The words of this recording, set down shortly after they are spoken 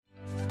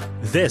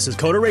This is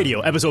Coder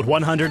Radio, episode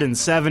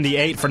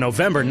 178 for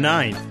November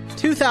 9th,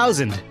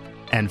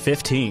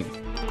 2015.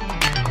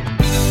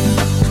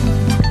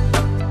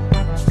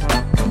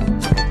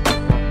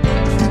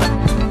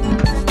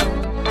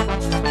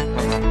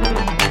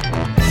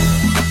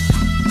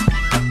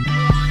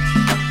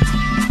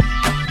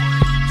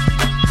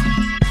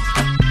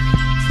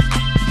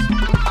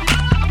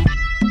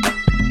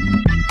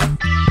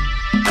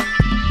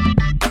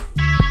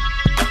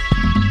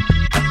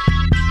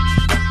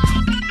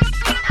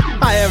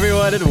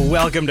 And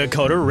welcome to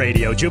Coder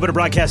Radio, Jupiter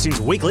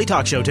Broadcasting's weekly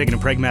talk show taking a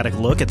pragmatic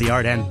look at the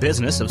art and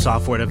business of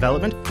software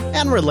development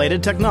and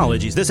related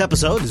technologies. This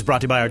episode is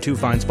brought to you by our two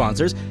fine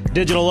sponsors,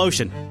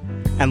 DigitalOcean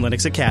and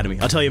Linux Academy.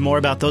 I'll tell you more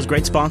about those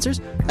great sponsors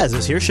as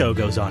this here show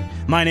goes on.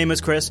 My name is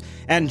Chris,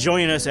 and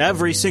joining us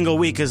every single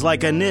week is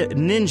like a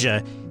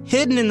ninja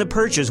hidden in the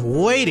perches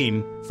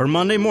waiting for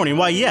Monday morning.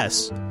 Why,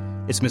 yes,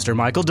 it's Mr.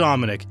 Michael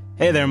Dominic.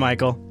 Hey there,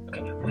 Michael.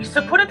 We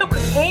supported the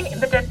contain in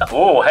the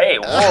Oh, hey,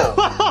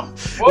 whoa.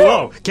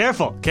 Whoa,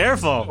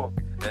 careful.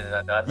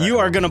 You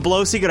are going to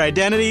blow secret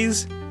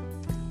identities.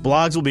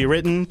 Blogs will be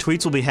written.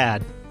 Tweets will be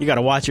had. You got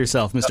to watch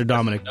yourself, Mr.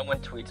 Dominic. No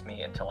one tweets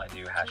me until I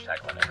do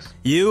 #Linux.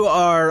 You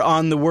are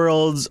on the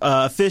world's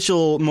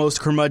official most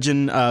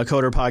curmudgeon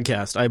coder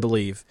podcast, I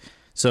believe.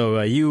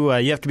 So you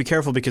have to be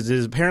careful because it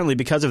is apparently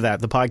because of that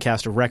the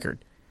podcast of record.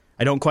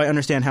 I don't quite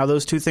understand how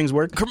those two things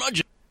work.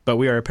 Curmudgeon. But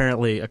we are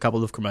apparently a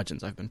couple of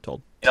curmudgeons, I've been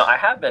told. You know, I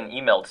have been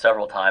emailed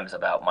several times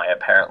about my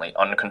apparently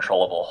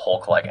uncontrollable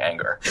Hulk-like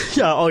anger.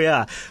 Oh,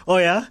 yeah.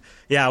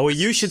 Yeah, well,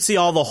 you should see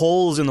all the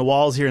holes in the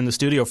walls here in the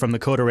studio from the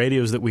Coder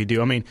Radios that we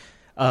do. I mean,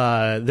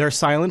 they're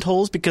silent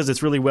holes because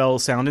it's really well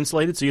sound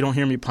insulated, so you don't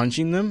hear me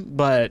punching them.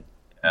 But,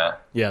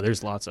 yeah,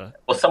 there's lots of...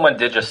 Well, someone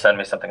did just send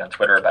me something on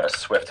Twitter about a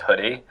Swift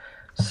hoodie.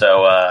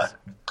 So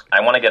I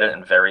want to get it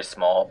in very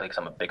small because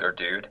I'm a bigger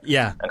dude.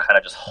 Yeah. And kind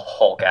of just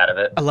Hulk out of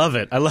it. I love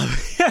it.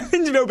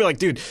 And you know, be like,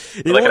 dude...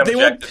 Like an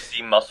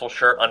Objective-C muscle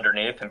shirt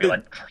underneath and be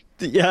like...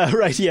 Yeah,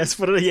 right, yes,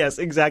 yes,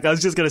 exactly. I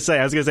was going to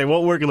say, it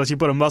won't work unless you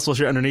put a muscle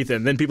shirt underneath it,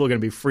 and then people are going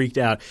to be freaked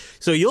out.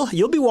 So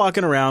you'll be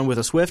walking around with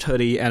a Swift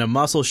hoodie and a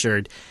muscle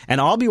shirt,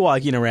 and I'll be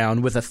walking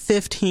around with a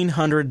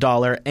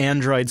 $1,500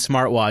 Android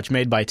smartwatch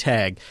made by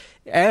Tag.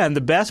 And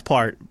the best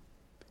part,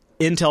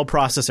 Intel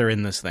processor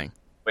in this thing.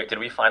 Wait, did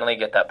we finally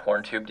get that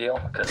porn tube deal?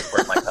 Because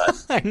where's my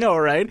cut? I know,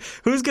 right?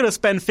 Who's going to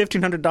spend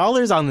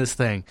 $1,500 on this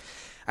thing?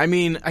 I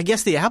mean, I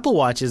guess the Apple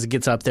Watch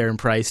gets up there in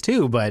price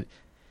too, but...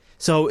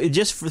 So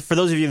just for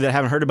those of you that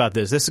haven't heard about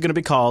this is going to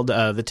be called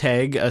the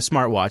Tag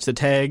smartwatch. The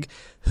Tag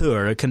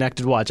a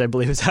connected watch, I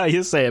believe is how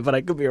you say it, but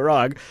I could be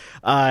wrong.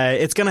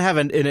 It's going to have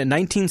a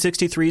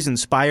 1963's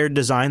inspired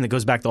design that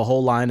goes back the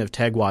whole line of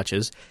Tag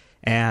watches.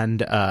 And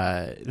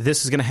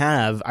this is going to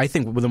have, I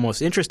think, the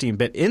most interesting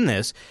bit in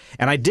this.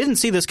 And I didn't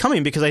see this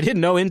coming because I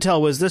didn't know Intel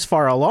was this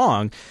far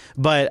along.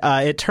 But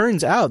it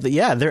turns out that,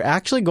 yeah, they're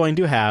actually going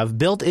to have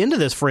built into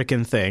this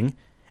frickin' thing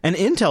an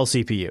Intel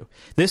CPU.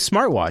 This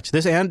smartwatch,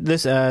 this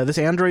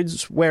Android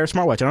Wear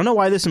smartwatch. I don't know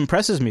why this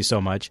impresses me so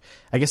much.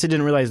 I guess I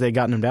didn't realize they'd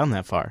gotten them down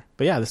that far.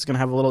 But yeah, this is going to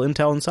have a little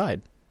Intel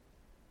inside.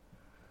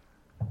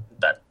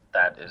 That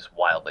is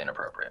wildly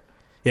inappropriate.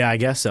 Yeah, I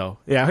guess so.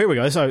 Yeah, here we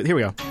go. Here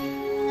we go.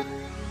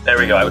 There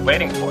we go. I was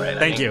waiting for it.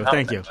 Thank you.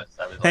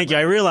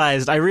 I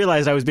realized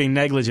I was being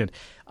negligent.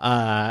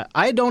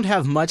 I don't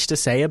have much to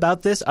say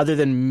about this other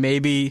than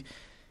maybe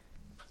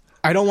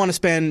I don't want to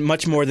spend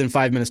much more than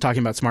 5 minutes talking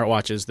about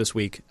smartwatches this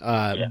week. But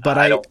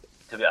I don't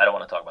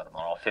want to talk about them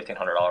at all.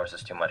 $1,500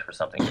 is too much for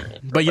something.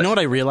 But you know what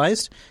I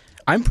realized?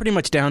 I'm pretty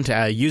much down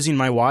to using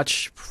my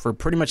watch for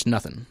pretty much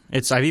nothing.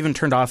 I've even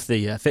turned off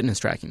the fitness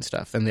tracking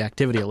stuff and the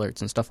activity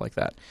alerts and stuff like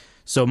that.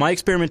 So my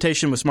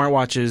experimentation with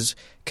smartwatches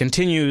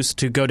continues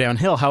to go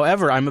downhill.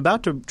 However, I'm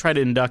about to try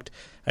to induct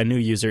a new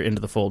user into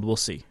the fold. We'll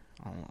see.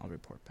 I'll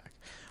report back.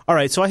 All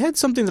right, so I had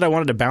something that I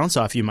wanted to bounce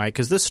off you, Mike,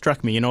 because this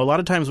struck me. You know, a lot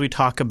of times we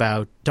talk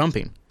about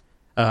dumping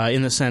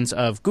in the sense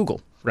of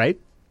Google, right?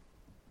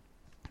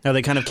 Now,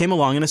 they kind of came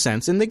along in a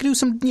sense, and they do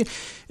some.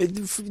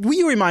 Will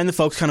you remind the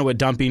folks kind of what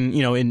dumping,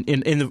 you know, in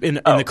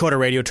the Coder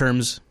Radio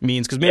terms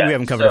means? Because maybe we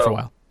haven't covered it for a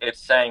while. It's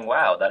saying,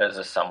 wow, that is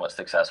a somewhat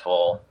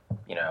successful,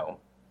 you know,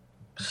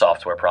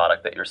 software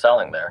product that you're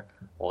selling there.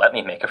 Let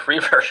me make a free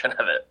version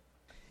of it.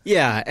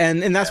 Yeah,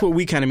 and that's what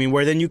we kind of mean,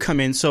 where then you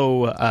come in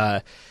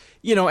so,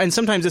 you know, and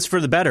sometimes it's for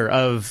the better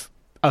of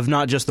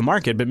not just the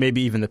market, but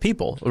maybe even the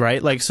people,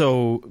 right? Like,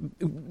 so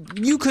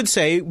you could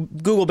say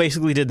Google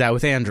basically did that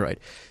with Android.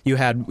 You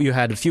had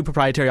a few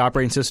proprietary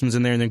operating systems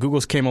in there, and then Google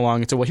came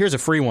along and said, well, here's a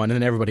free one,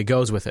 and then everybody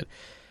goes with it.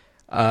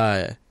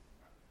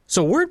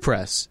 So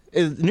WordPress,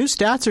 new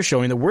stats are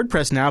showing that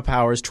WordPress now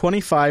powers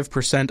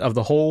 25% of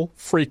the whole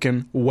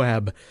freaking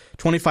web.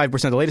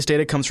 25%. The latest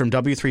data comes from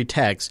W3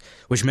 Techs,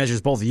 which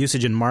measures both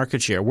usage and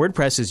market share.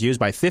 WordPress is used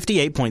by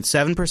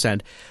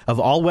 58.7% of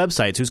all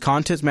websites whose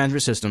content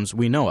management systems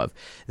we know of.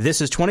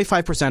 This is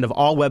 25% of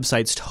all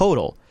websites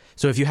total.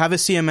 So if you have a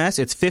CMS,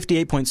 it's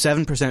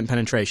 58.7%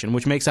 penetration,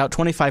 which makes out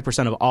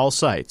 25% of all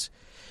sites.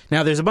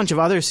 Now, there's a bunch of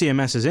other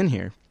CMSs in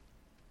here.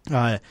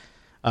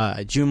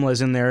 Joomla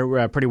is in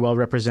there, pretty well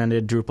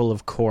represented. Drupal,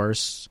 of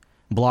course.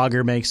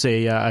 Blogger makes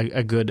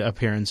a good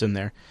appearance in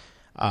there.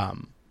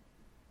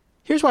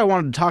 Here's why I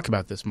wanted to talk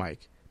about this,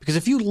 Mike. Because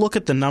if you look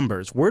at the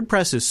numbers,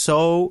 WordPress is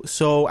so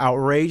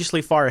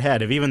outrageously far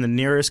ahead of even the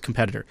nearest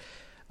competitor.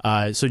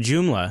 So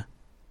Joomla,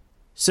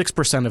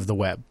 6% of the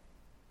web,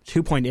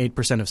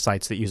 2.8% of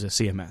sites that use a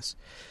CMS.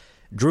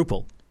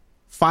 Drupal,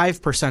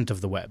 5%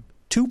 of the web,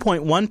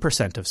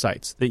 2.1% of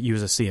sites that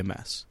use a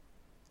CMS.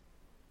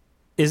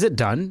 Is it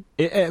done?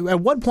 At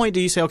what point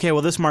do you say, okay,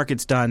 well, this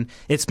market's done,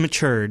 it's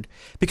matured?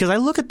 Because I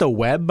look at the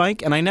web,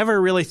 Mike, and I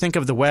never really think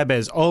of the web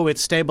as, oh,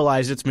 it's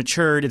stabilized, it's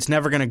matured, it's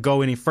never going to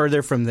go any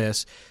further from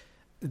this.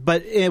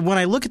 But when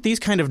I look at these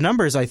kind of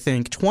numbers, I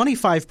think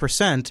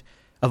 25%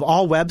 of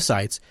all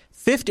websites,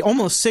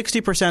 almost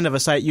 60% of a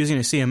site using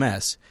a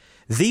CMS,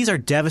 these are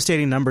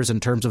devastating numbers in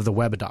terms of the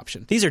web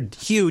adoption. These are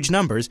huge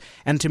numbers,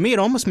 and to me it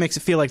almost makes it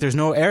feel like there's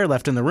no air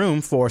left in the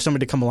room for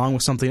somebody to come along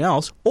with something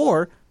else,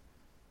 or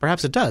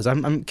perhaps it does.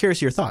 I'm curious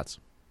of your thoughts.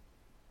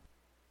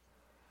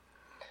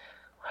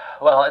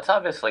 Well, it's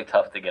obviously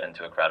tough to get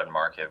into a crowded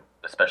market,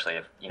 especially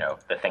if,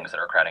 the things that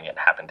are crowding it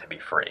happen to be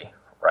free,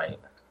 right?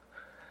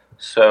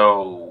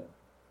 So,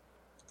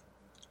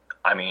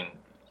 I mean,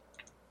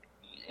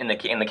 in the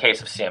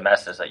case of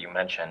CMSs that you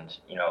mentioned,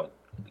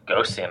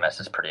 Ghost CMS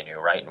is pretty new,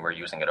 right? And we're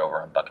using it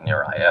over on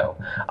Buccaneer.io.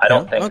 I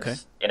don't think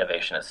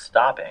innovation is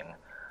stopping,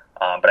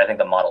 but I think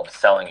the model of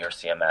selling your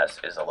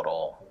CMS is a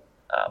little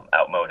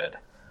outmoded.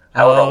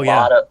 However,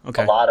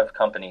 a lot of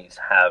companies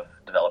have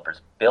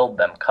developers build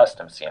them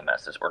custom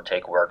CMSs or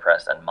take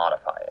WordPress and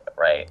modify it,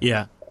 right?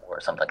 Yeah.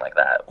 Or something like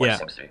that, which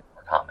seems to be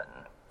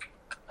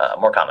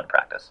more common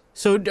practice.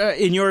 So,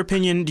 in your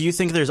opinion, do you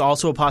think there's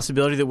also a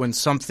possibility that when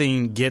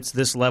something gets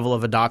this level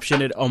of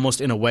adoption, it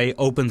almost, in a way,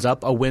 opens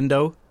up a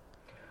window?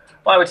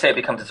 Well, I would say it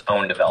becomes its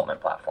own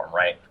development platform,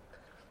 right?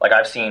 Like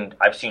I've seen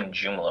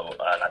Drupal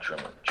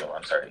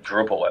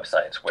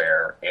websites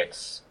where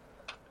it's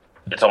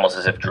almost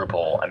as if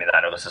Drupal, I mean,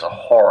 I know this is a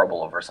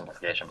horrible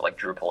oversimplification, but like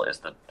Drupal is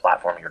the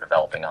platform you're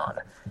developing on,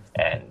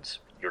 and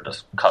you're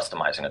just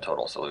customizing a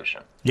total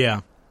solution.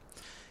 Yeah.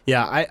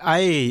 Yeah,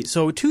 I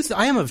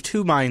am of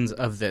two minds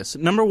of this.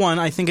 Number one,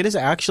 I think it is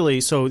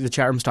actually, so the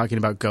chat room's talking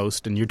about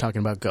Ghost, and you're talking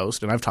about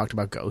Ghost, and I've talked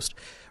about Ghost.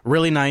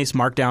 Really nice,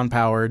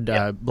 Markdown-powered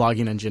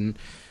blogging engine.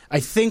 I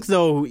think,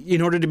 though,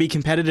 in order to be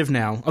competitive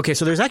now, okay,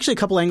 so there's actually a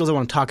couple angles I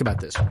want to talk about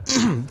this.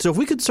 So if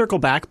we could circle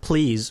back,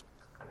 please,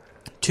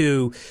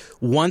 to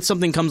once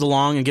something comes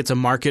along and gets a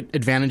market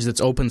advantage that's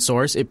open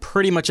source, it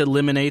pretty much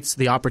eliminates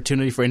the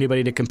opportunity for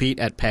anybody to compete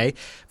at pay.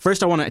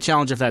 First, I want to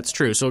challenge if that's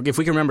true. So if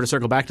we can remember to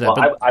circle back to that.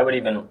 Well, I would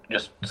even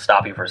just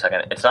stop you for a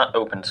second. It's not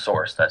open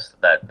source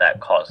that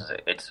causes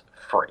it. It's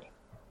free,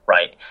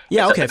 right?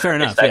 Yeah, fair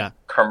enough. A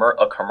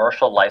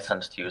commercial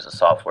license to use a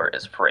software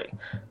is free.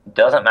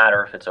 Doesn't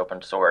matter if it's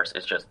open source.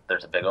 It's just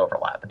there's a big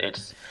overlap.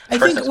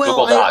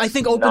 I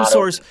think open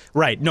source.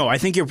 Right. No, I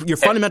think your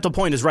fundamental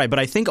point is right. But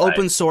I think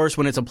open source,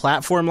 when it's a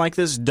platform like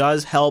this,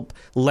 does help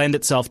lend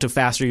itself to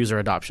faster user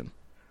adoption.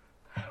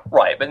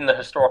 Right. But in the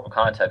historical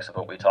context of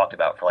what we talked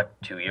about for like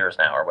 2 years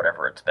now or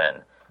whatever it's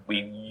been, we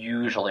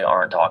usually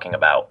aren't talking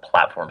about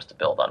platforms to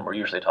build on. We're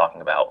usually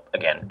talking about,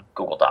 again,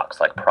 Google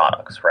Docs, like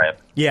products, right?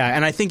 Yeah,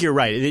 and I think you're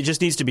right. It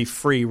just needs to be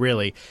free,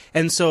 really.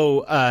 And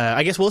so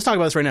I guess let's talk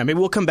about this right now. Maybe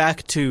we'll come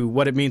back to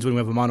what it means when we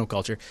have a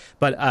monoculture.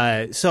 But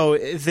let's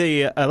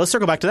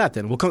circle back to that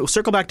then. We'll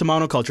circle back to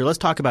monoculture. Let's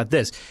talk about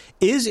this.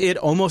 Is it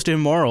almost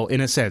immoral, in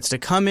a sense, to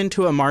come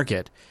into a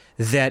market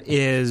that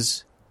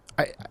is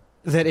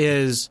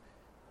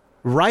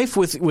rife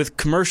with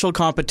commercial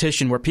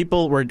competition,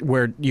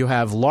 where you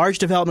have large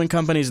development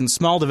companies and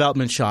small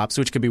development shops,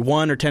 which could be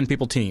 1 or 10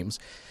 people teams,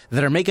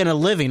 that are making a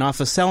living off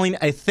of selling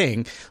a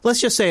thing? Let's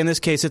just say in this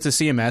case it's a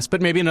CMS,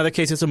 but maybe in another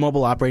case it's a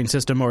mobile operating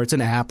system or it's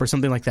an app or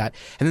something like that.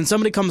 And then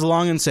somebody comes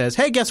along and says,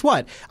 hey, guess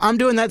what? I'm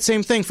doing that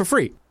same thing for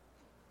free.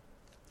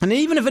 And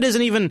even if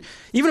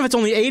it's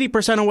only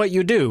 80% of what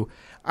you do,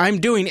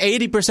 I'm doing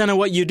 80% of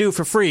what you do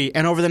for free,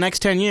 and over the next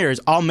 10 years,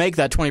 I'll make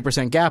that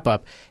 20% gap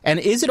up. And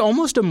is it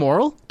almost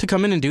immoral to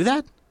come in and do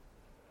that?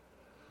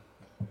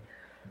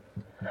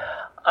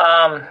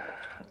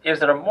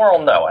 Is it immoral?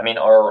 No. I mean,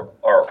 are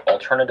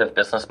alternative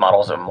business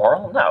models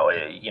immoral? No.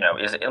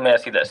 Let me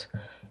ask you this.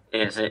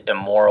 Is it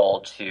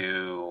immoral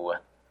to,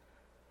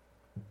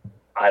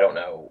 I don't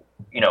know,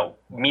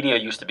 media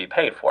used to be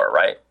paid for,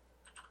 right?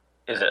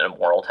 Is it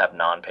immoral to have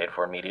non-paid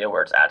for media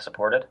where it's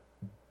ad-supported?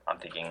 I'm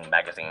thinking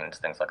magazines,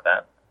 things like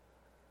that.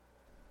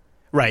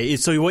 Right.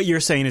 So what you're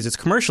saying is it's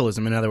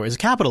commercialism, in other words,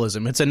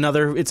 capitalism. It's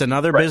another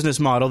right. Business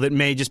model that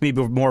may just be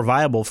more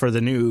viable for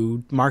the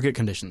new market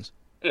conditions.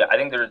 Yeah, I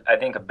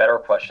think a better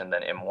question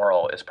than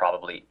immoral is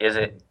probably, is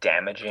it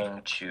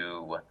damaging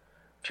to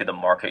the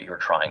market you're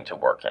trying to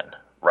work in,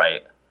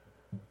 right?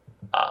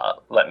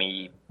 Let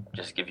me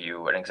just give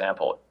you an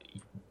example.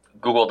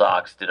 Google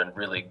Docs did a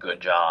really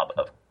good job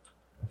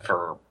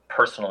for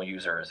personal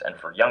users and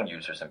for young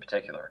users in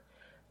particular,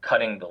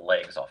 cutting the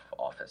legs off of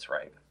Office,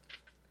 right?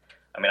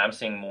 I mean, I'm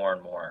seeing more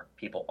and more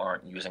people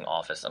aren't using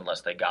Office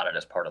unless they got it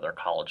as part of their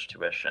college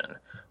tuition,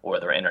 or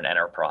they're in an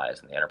enterprise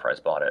and the enterprise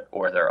bought it,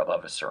 or they're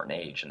above a certain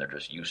age and they're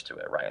just used to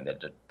it, right? And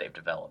they've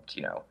developed,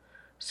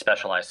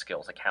 specialized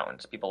skills,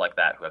 accountants, people like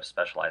that who have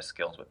specialized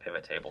skills with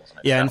pivot tables.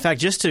 And Yeah, Excel. in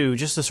fact, just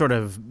to sort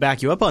of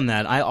back you up on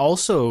that, I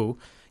also,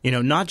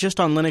 not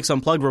just on Linux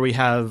Unplugged where we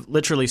have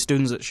literally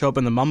students that show up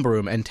in the mumble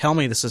room and tell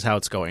me this is how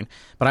it's going,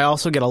 but I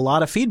also get a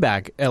lot of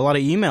feedback, a lot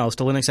of emails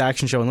to Linux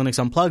Action Show and Linux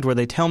Unplugged where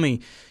they tell me,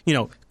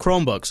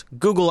 Chromebooks,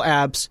 Google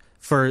Apps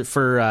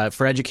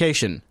for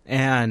education,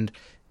 and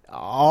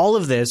all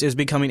of this is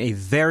becoming a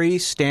very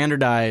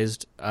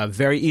standardized,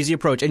 very easy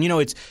approach. And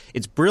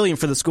it's brilliant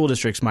for the school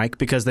districts, Mike,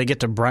 because they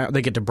get to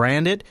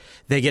brand it.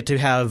 They get to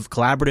have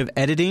collaborative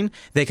editing.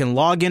 They can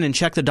log in and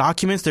check the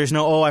documents. There's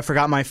no I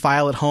forgot my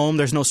file at home.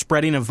 There's no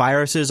spreading of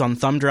viruses on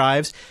thumb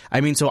drives.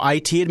 I mean, so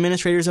IT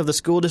administrators of the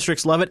school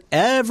districts love it.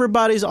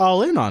 Everybody's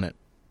all in on it.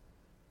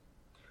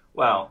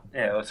 Well,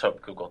 let's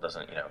hope Google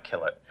doesn't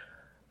kill it,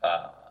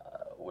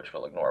 which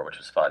we'll ignore, which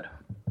is FUD,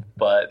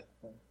 but.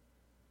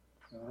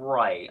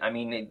 Right. I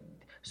mean,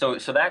 so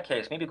that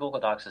case, maybe Google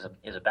Docs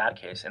is a bad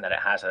case in that it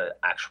has an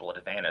actual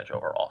advantage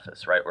over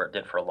Office, right, where it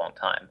did for a long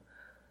time.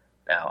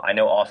 Now, I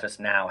know Office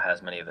now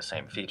has many of the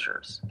same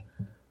features,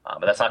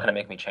 but that's not going to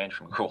make me change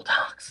from Google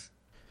Docs.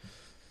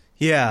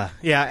 Yeah,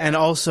 and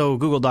also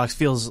Google Docs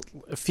feels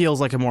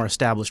like a more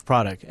established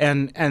product,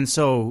 and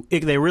so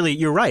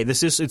you're right.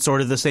 It's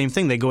sort of the same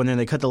thing. They go in there and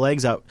they cut the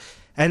legs out,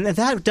 and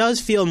that does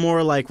feel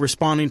more like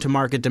responding to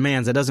market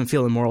demands. That doesn't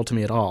feel immoral to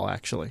me at all,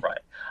 actually. Right.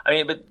 I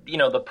mean, but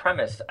the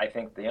premise, I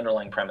think the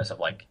underlying premise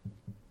of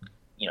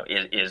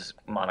is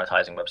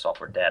monetizing web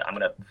software dead? I'm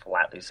going to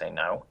flatly say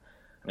no.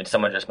 I mean,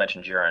 someone just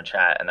mentioned Jira in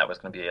chat, and that was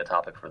going to be a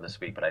topic for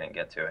this week, but I didn't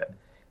get to it.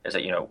 Is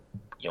that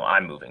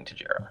I'm moving to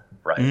Jira,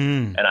 right?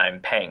 And I'm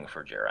paying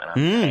for Jira, and I'm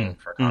paying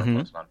for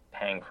Confluence, and I'm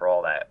paying for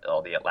all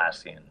the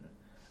Atlassian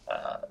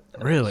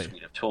really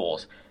suite of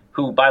tools.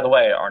 Who, by the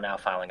way, are now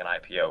filing an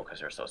IPO because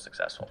they're so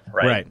successful,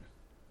 right? Right.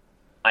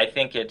 I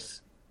think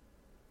it's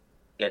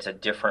a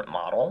different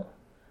model.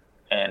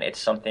 And it's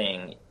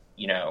something,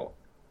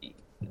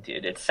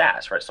 it's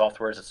SaaS, right?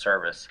 Software as a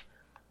service,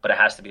 but it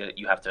has to be,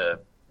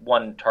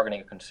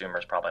 targeting a consumer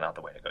is probably not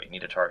the way to go. You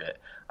need to target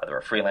either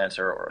a freelancer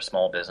or a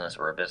small business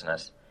or a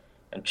business.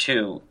 And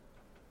two,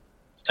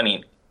 I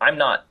mean, I'm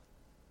not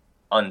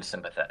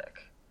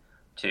unsympathetic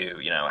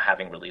to,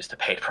 having released a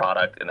paid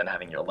product and then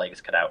having your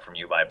legs cut out from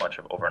you by a bunch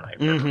of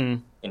overnight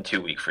in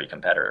 2-week free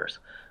competitors.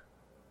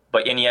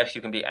 But, and yes,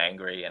 you can be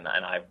angry, and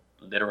I've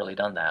literally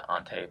done that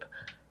on tape.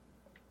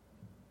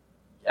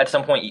 At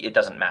some point, it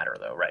doesn't matter,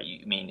 though, right?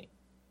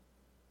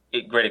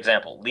 Great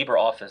example,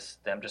 LibreOffice,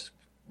 I'm just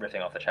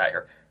riffing off the chat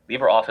here.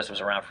 LibreOffice was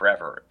around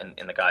forever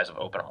in the guise of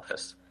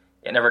OpenOffice.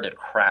 It never did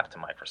crap to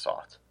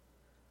Microsoft.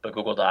 But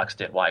Google Docs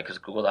did. Why? Because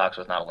Google Docs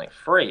was not only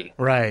free,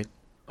 right,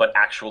 but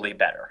actually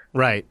better.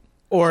 Right.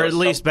 Or at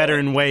least better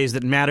in ways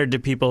that mattered to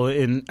people.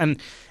 And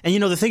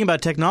the thing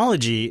about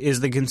technology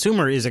is the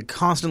consumer is a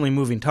constantly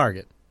moving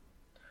target.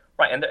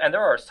 Right, and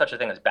there are such a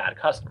thing as bad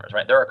customers,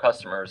 right? There are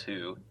customers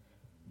who...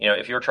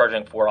 if you're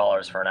charging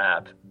 $4 for an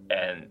app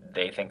and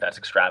they think that's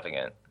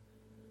extravagant,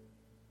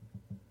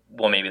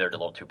 well, maybe they're a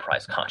little too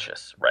price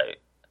conscious, right?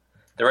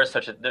 There is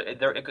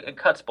it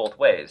cuts both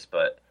ways,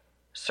 but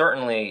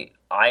certainly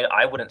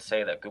I wouldn't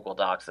say that Google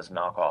Docs is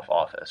knockoff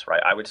Office,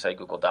 right? I would say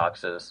Google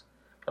Docs is,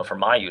 for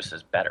my use,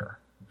 is better,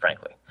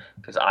 frankly,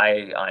 because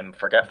I'm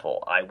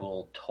forgetful. I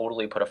will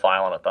totally put a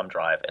file on a thumb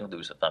drive and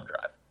lose a thumb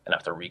drive and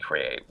have to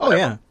recreate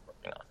whatever I'm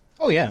working on.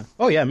 Oh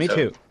yeah, me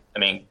too. I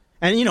mean.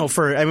 And,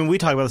 we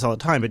talk about this all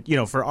the time, but,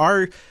 for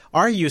our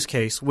use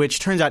case, which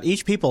turns out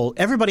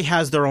everybody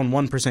has their own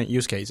 1%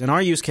 use case. And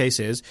our use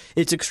case is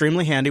it's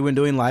extremely handy when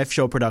doing live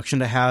show production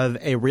to have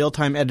a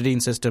real-time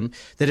editing system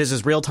that is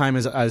as real-time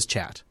as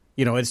chat.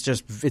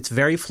 It's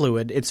very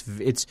fluid. It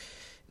is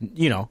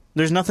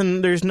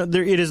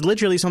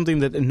literally something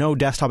that no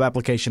desktop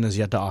application has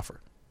yet to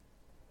offer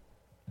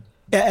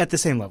at the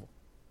same level.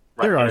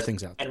 Right. There are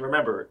things out there. And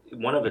remember,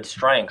 one of its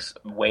strengths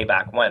way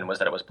back when was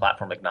that it was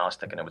platform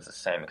agnostic and it was the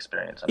same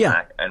experience on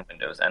Mac and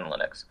Windows and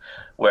Linux,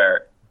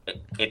 where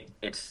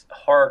it's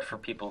hard for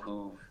people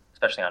who,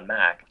 especially on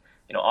Mac,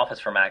 Office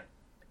for Mac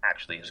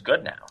actually is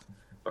good now.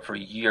 But for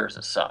years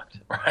it sucked,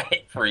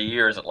 right? For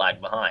years it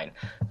lagged behind.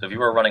 So if you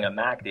were running a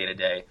Mac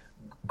day-to-day,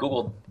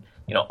 Google,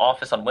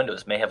 Office on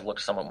Windows may have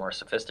looked somewhat more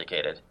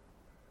sophisticated,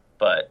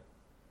 but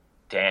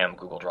damn,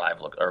 Google Drive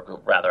looked,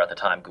 or rather at the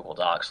time, Google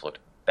Docs looked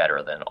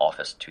better than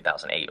Office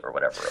 2008 or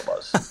whatever it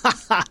was.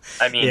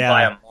 I mean,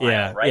 by a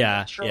mile, right?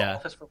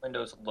 Office for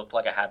Windows looked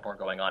like it had more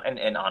going on.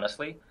 And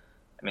honestly,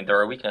 I mean, there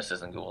are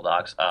weaknesses in Google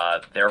Docs.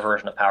 Their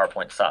version of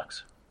PowerPoint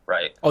sucks,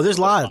 right? Oh, there's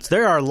lots.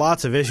 There are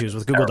lots of issues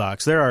with Google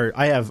Docs.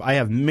 I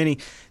have many.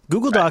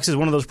 Google Docs is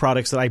one of those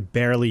products that I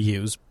barely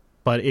use,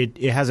 but it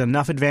has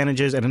enough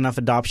advantages and enough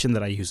adoption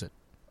that I use it.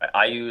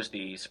 I use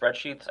the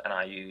spreadsheets and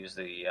I use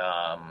the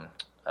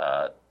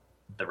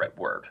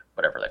Word,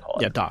 whatever they call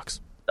it. Yeah,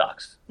 Docs.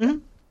 Mm-hmm.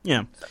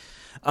 Yeah.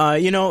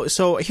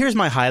 So here's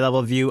my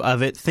high-level view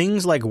of it.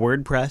 Things like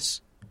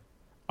WordPress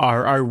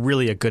are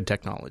really a good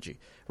technology,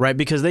 right?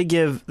 Because they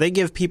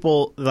give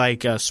people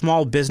like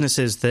small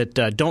businesses that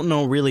don't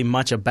know really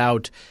much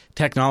about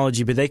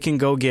technology, but they can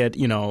go get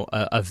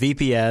a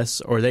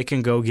VPS, or they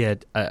can go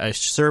get a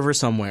server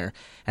somewhere,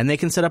 and they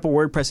can set up a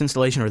WordPress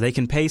installation, or they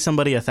can pay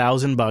somebody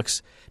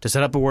 $1,000 to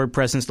set up a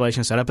WordPress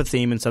installation, set up a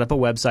theme, and set up a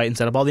website, and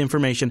set up all the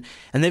information,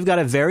 and they've got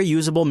a very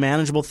usable,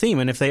 manageable theme.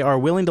 And if they are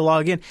willing to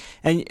log in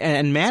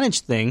and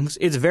manage things,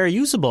 it's very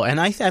usable. And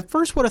I at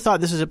first would have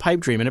thought this is a pipe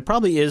dream, and it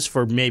probably is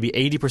for maybe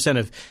 80%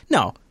 of.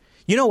 No,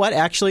 you know what?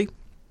 Actually,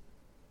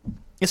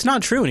 it's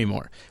not true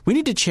anymore. We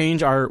need to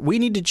change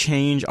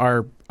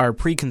our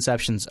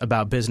preconceptions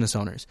about business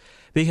owners,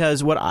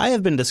 because what I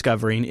have been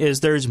discovering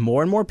is there's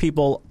more and more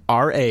people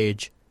our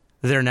age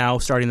that are now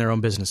starting their own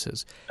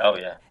businesses. Oh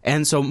yeah.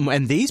 And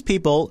these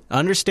people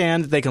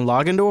understand that they can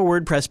log into a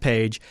WordPress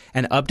page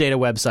and update a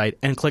website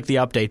and click the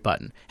update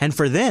button. And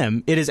for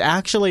them, it is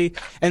actually.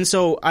 And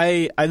so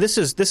this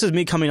is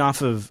me coming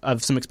off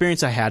of some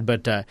experience I had,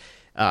 but.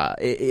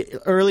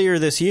 Earlier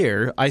this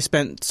year, I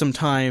spent some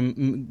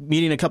time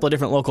meeting a couple of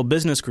different local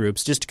business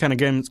groups just to kind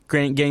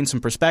of gain some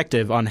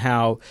perspective on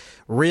how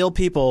real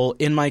people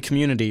in my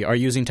community are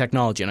using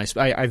technology. And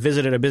I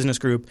visited a business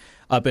group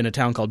up in a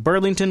town called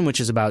Burlington,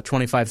 which is about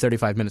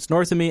 35 minutes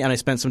north of me, and I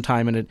spent some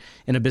time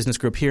in a business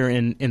group here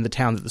in the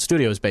town that the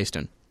studio is based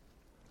in.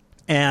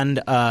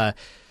 And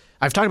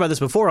I've talked about this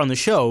before on the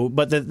show,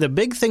 but the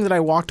big thing that I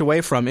walked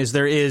away from is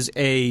there is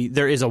a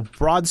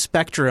broad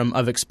spectrum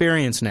of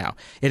experience now.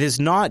 It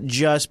is not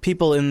just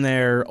people in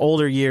their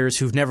older years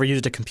who've never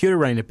used a computer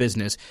running a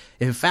business.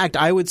 In fact,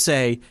 I would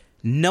say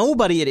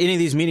nobody at any of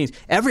these meetings,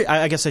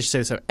 I guess I should say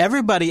this,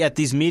 everybody at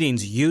these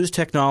meetings used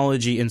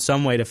technology in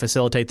some way to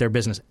facilitate their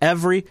business.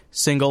 Every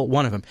single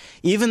one of them.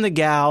 Even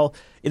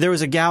there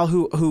was a gal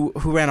who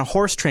ran a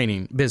horse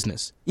training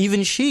business.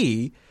 Even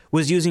she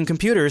was using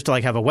computers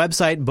to have a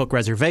website, book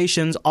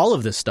reservations, all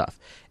of this stuff.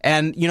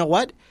 And you know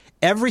what?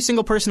 Every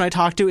single person I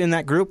talked to in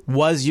that group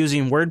was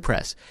using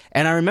WordPress.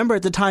 And I remember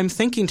at the time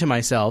thinking to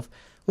myself,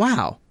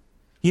 wow,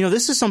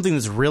 this is something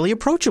that's really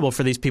approachable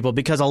for these people,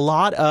 because a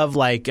lot of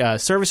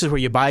services where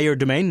you buy your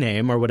domain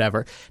name or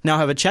whatever now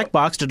have a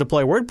checkbox to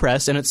deploy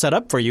WordPress, and it's set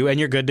up for you and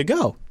you're good to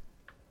go.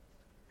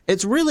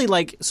 It's really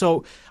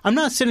so I'm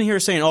not sitting here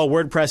saying, oh,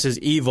 WordPress is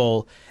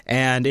evil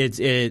and it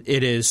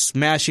is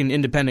smashing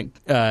independent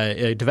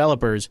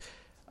developers.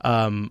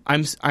 I'm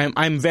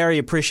very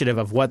appreciative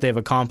of what they've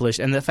accomplished,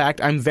 and the fact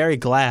I'm very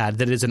glad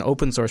that it is an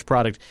open source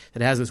product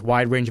that has this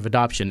wide range of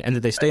adoption and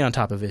that they stay on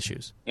top of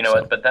issues.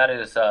 But that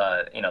is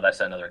that's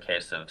another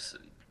case of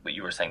what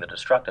you were saying, the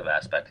destructive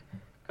aspect.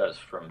 Because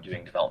from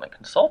doing development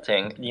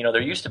consulting,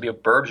 there used to be a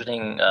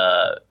burgeoning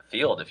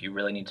field. If you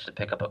really needed to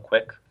pick up a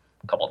quick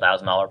couple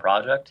 $1,000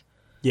 project,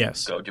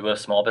 yes, go do a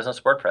small business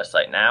WordPress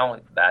site. Now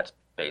that's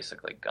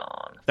basically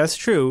gone. That's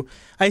true.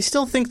 I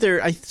still think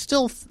it's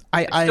still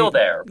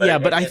there. But yeah,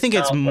 but I think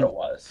it's what it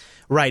was.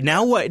 Right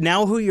now.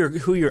 Who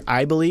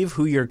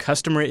your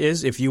customer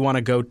is, if you want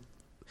to go,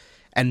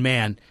 and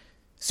man.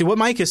 See, what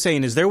Mike is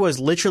saying is there was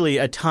literally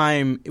a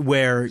time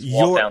where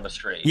walk down the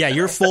street. Yeah,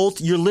 your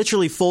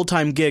literally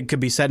full-time gig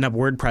could be setting up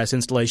WordPress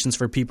installations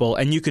for people,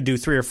 and you could do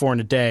 3 or 4 in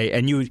a day,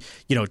 and you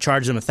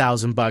charge them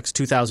 $1,000,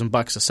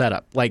 $2,000 a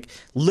setup.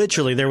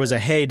 Literally, there was a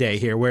heyday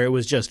here where it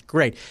was just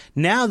great.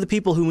 Now the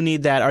people who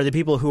need that are the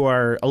people who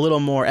are a little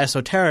more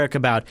esoteric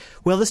about,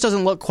 well, this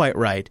doesn't look quite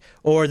right,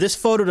 or this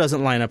photo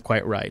doesn't line up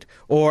quite right,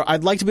 or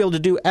I'd like to be able to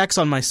do X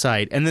on my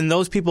site, and then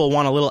those people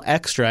want a little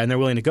extra, and they're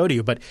willing to go to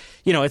you. But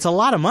it's a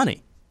lot of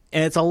money.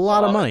 And it's a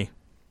lot of money.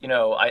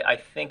 I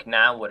think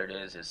now what it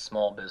is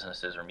small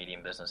businesses or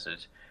medium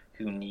businesses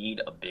who need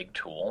a big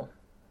tool,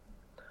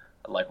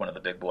 like one of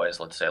the big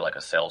boys, let's say like a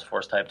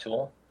Salesforce type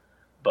tool,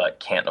 but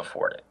can't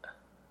afford it.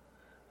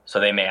 So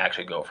they may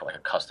actually go for a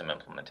custom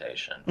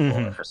implementation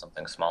or for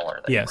something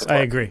smaller. Yes, I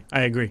agree.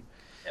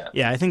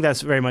 Yeah, I think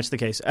that's very much the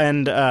case.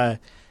 And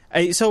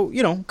so,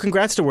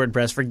 congrats to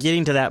WordPress for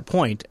getting to that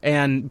point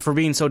and for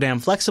being so damn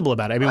flexible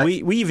about it. I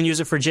mean, we even use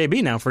it for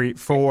JB now for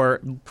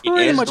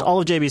pretty much all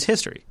of JB's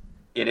history.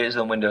 It is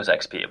the Windows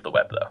XP of the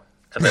web, though.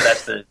 So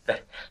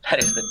that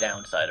is the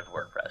downside of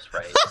WordPress,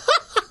 right?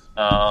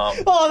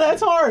 Oh,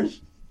 that's harsh.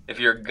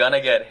 If you're going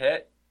to get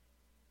hit,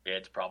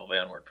 it's probably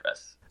on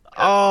WordPress.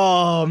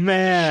 Oh,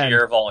 man.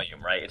 Sheer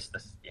volume, right? It's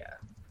this, yeah.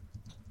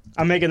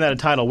 I'm making that a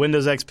title,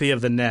 Windows XP of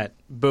the net.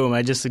 Boom,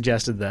 I just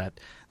suggested that.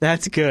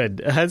 That's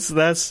good.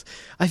 That's.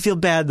 I feel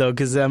bad though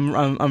because I'm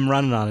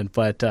running on it,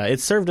 but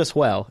it served us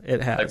well.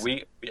 It has.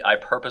 I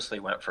purposely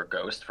went for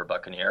Ghost for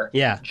Buccaneer.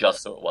 Yeah.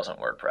 Just so it wasn't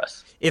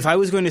WordPress. If I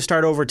was going to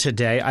start over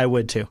today, I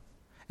would too.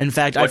 In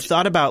fact, I've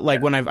thought about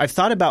I've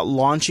thought about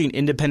launching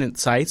independent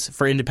sites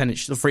for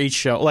each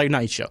show,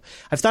 not each show.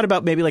 I've thought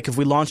about maybe if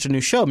we launched a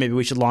new show, maybe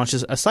we should launch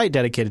a site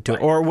dedicated to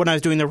it. Or when I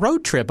was doing the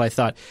road trip, I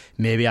thought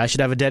maybe I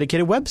should have a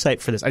dedicated website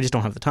for this. I just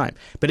don't have the time.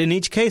 But in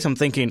each case, I'm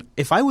thinking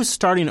if I was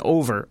starting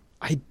over,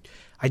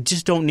 I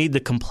just don't need the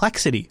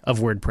complexity of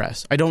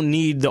WordPress. I don't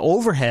need the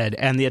overhead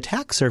and the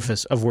attack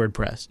surface of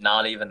WordPress.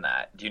 Not even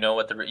that. Do you know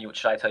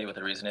should I tell you what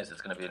the reason is? It's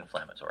going to be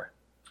inflammatory.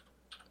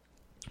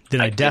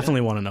 Then I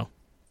definitely want to know.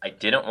 I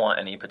didn't want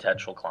any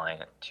potential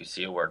client to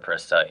see a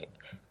WordPress site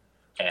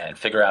and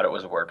figure out it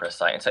was a WordPress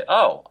site and say,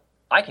 oh,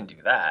 I can do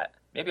that.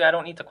 Maybe I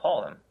don't need to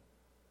call them.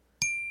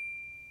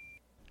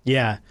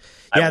 Yeah.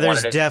 Yeah,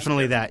 there's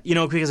definitely that.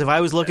 Because if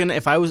I was looking,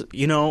 I'm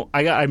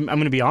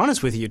going to be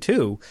honest with you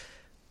too.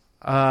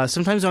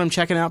 Sometimes when I'm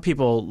checking out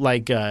people,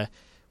 like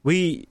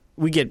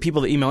we get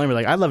people that email in, we're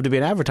like, I'd love to be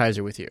an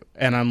advertiser with you.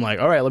 And I'm like,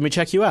 all right, let me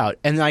check you out.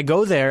 And then I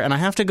go there, and I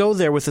have to go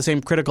there with the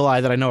same critical eye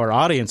that I know our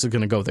audience is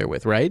going to go there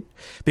with, right?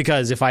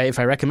 Because if I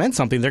recommend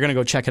something, they're going to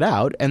go check it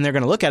out, and they're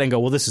going to look at it and go,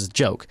 well, this is a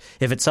joke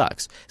if it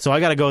sucks. So I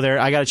got to go there,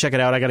 I got to check it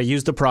out, I got to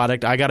use the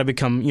product, I got to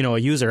become, a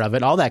user of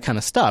it, all that kind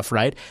of stuff,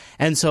 right?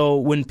 And so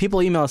when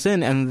people email us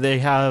in and they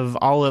have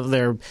all of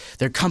their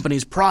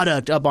company's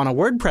product up on a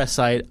WordPress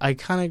site, I'm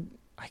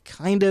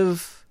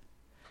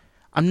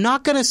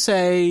not going to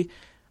say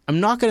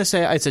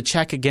it's a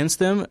check against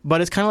them, but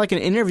it's kind of like an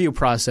interview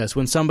process.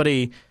 When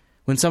somebody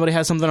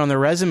has something on their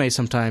resume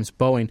sometimes,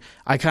 Boeing,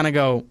 I kind of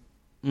go,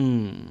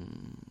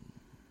 Boeing?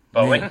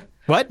 Man.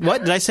 What?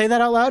 Did I say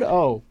that out loud?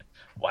 Oh.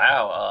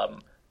 Wow.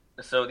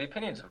 So the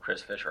opinions of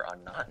Chris Fisher are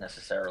not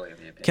necessarily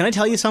the opinions. Can I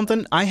tell you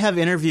something? I have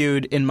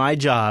interviewed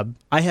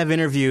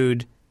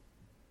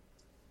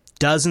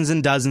dozens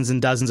and dozens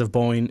and dozens of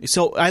Boeing.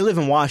 So I live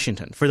in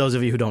Washington, for those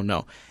of you who don't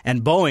know.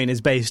 And Boeing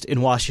is based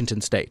in Washington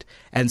State.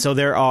 And so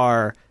there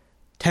are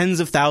tens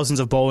of thousands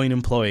of Boeing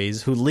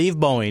employees who leave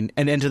Boeing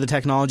and enter the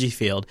technology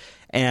field.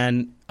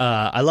 And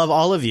I love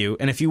all of you.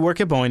 And if you work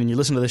at Boeing and you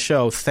listen to the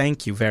show,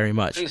 thank you very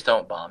much. Please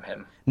don't bomb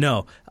him.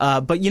 No.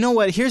 But you know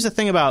what? Here's the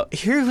thing about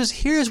here's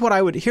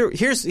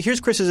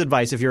Chris's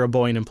advice if you're a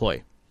Boeing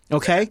employee.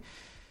 Okay?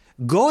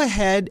 Go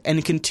ahead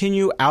and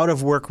continue out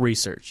of work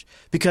research,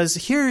 because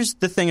here's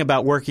the thing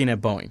about working at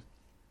Boeing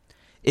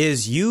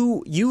is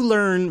you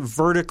learn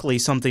vertically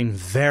something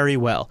very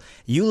well.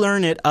 You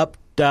learn it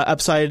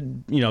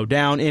upside,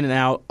 down, in and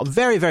out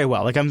very, very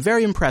well. Like, I'm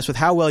very impressed with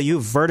how well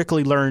you've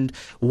vertically learned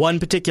one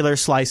particular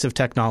slice of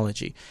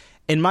technology.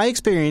 In my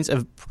experience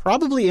of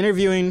probably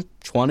interviewing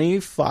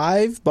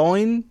 25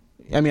 Boeing,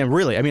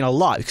 a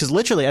lot, because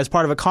literally as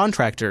part of a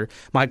contractor,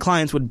 my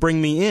clients would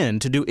bring me in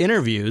to do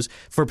interviews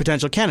for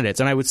potential candidates,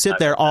 and I would sit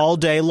there all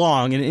day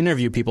long and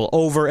interview people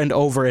over and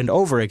over and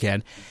over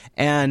again.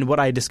 And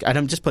and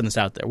I'm just putting this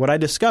out there, what I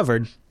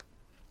discovered,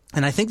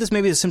 and I think this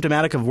maybe is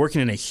symptomatic of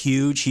working in a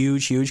huge,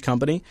 huge, huge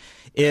company,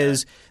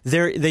 is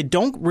they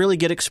don't really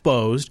get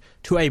exposed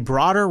to a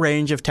broader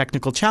range of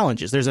technical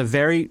challenges. There's a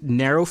very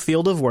narrow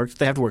field of work that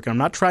they have to work on. I am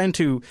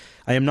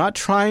not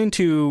trying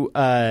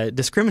to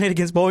discriminate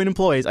against Boeing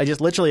employees. I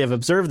just literally have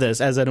observed this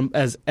as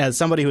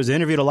somebody who's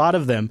interviewed a lot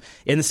of them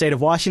in the state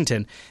of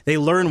Washington. They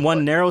learn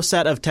one narrow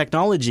set of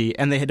technology,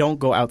 and they don't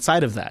go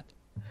outside of that.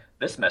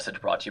 This message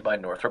brought to you by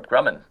Northrop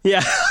Grumman.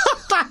 Yeah.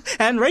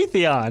 And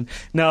Raytheon.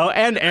 No,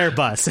 and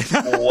Airbus.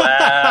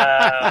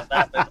 Wow.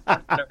 I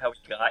don't know how we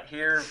got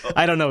here. But...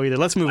 I don't know either.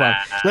 Let's move on.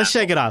 Let's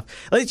shake it off.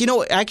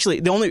 Actually,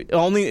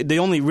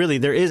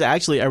 there is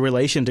actually a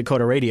relation to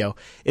Coder Radio,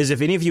 is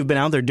if any of you have been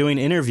out there doing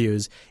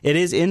interviews, it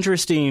is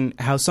interesting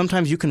how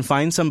sometimes you can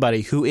find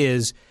somebody who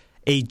is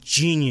a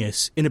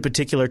genius in a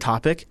particular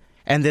topic,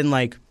 and then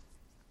like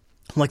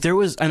there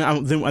was, and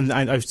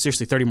I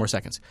seriously, 30 more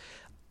seconds.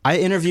 I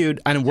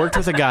interviewed and worked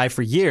with a guy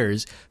for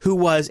years who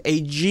was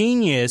a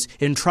genius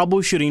in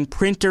troubleshooting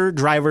printer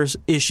drivers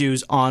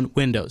issues on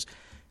Windows.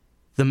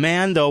 The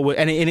man, though,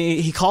 and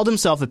he called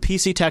himself a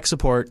PC tech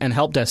support and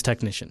help desk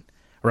technician,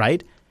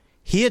 right?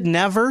 He had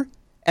never,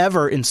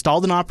 ever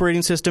installed an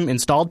operating system,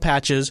 installed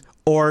patches,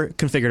 or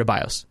configured a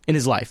BIOS in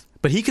his life.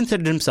 But he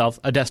considered himself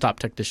a desktop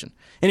technician.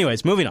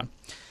 Anyways, moving on.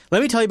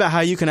 Let me tell you about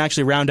how you can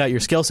actually round out your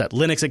skill set.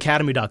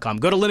 LinuxAcademy.com.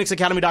 Go to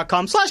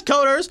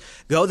linuxacademy.com/coders.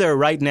 Go there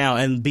right now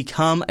and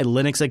become a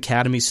Linux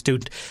Academy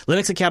student.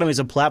 Linux Academy is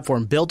a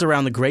platform built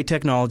around the great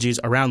technologies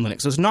around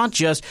Linux. So it's not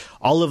just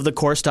all of the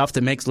core stuff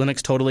that makes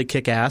Linux totally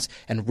kick-ass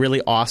and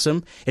really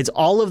awesome. It's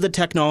all of the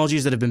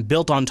technologies that have been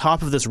built on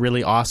top of this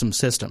really awesome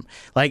system.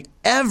 Like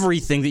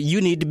everything that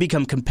you need to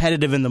become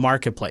competitive in the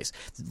marketplace.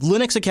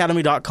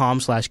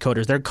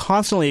 linuxacademy.com/coders. They're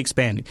constantly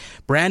expanding.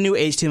 Brand new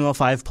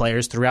HTML5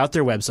 players throughout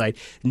their website.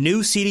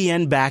 New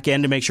CDN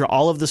backend to make sure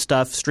all of the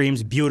stuff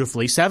streams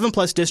beautifully.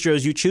 7+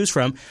 distros you choose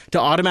from to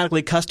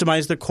automatically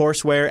customize the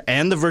courseware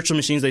and the virtual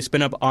machines they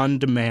spin up on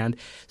demand.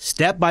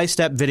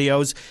 Step-by-step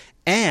videos.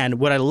 And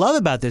what I love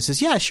about this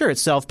is, yeah, sure,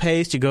 it's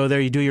self-paced. You go there,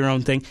 you do your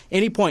own thing.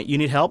 Any point you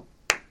need help,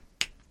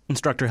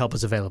 instructor help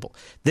is available.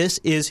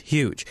 This is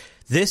huge.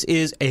 This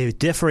is a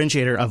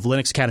differentiator of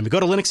Linux Academy. Go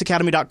to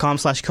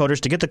linuxacademy.com/coders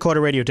to get the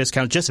Coder Radio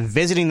discount. Just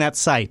visiting that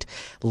site,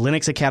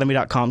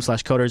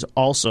 linuxacademy.com/coders,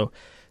 also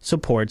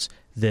supports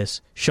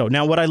this show.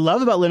 Now, what I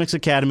love about Linux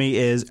Academy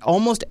is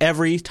almost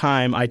every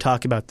time I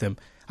talk about them,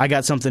 I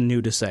got something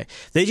new to say.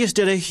 They just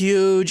did a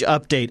huge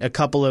update a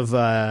couple of,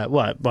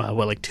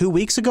 like 2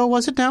 weeks ago,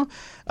 was it now?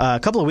 a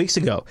couple of weeks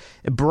ago.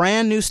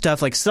 Brand new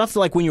stuff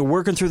like when you're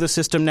working through the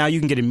system now, you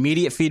can get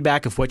immediate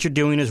feedback if what you're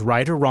doing is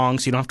right or wrong,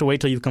 so you don't have to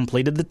wait till you've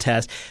completed the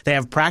test. They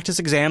have practice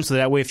exams, so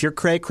that way if you're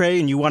cray-cray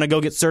and you want to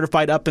go get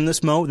certified up in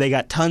this mode, they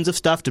got tons of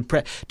stuff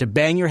to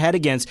bang your head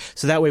against,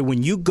 so that way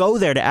when you go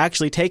there to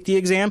actually take the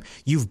exam,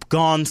 you've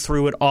gone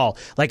through it all.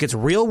 Like, it's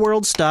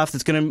real-world stuff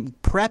that's going to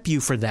prep you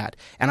for that.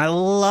 And I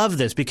love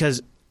this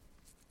because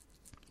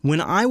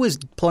when I was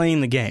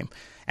playing the game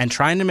and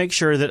trying to make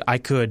sure that I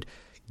could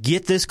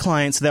get this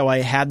client so that I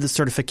had the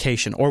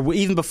certification, or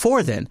even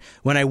before then,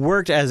 when I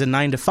worked as a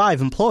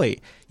 9-to-5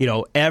 employee,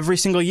 every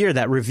single year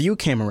that review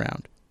came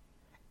around.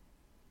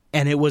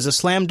 And it was a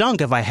slam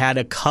dunk if I had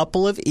a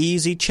couple of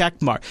easy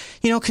check marks.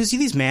 Because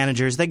these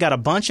managers, they got a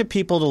bunch of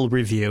people to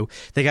review.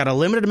 They got a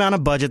limited amount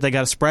of budget. They got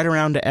to spread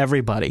around to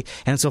everybody.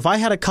 And so if I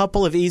had a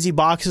couple of easy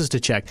boxes to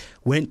check,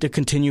 went to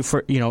continue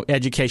for,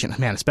 education.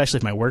 Man, especially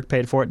if my work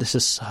paid for it, this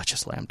is such a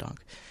slam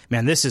dunk.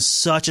 Man, this is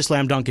such a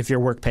slam dunk if your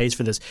work pays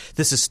for this.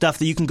 This is stuff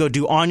that you can go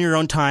do on your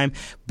own time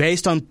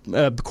based on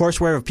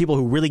courseware of people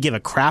who really give a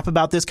crap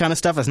about this kind of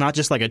stuff. It's not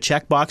just like a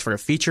checkbox for a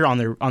feature on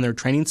their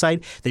training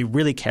site. They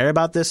really care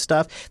about this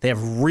stuff. They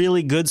have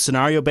really good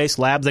scenario-based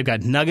labs. They've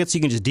got nuggets.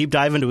 You can just deep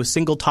dive into a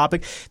single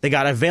topic. They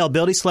got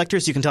availability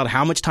selectors. So you can tell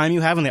how much time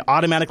you have, and they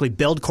automatically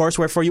build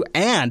courseware for you.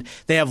 And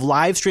they have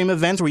live stream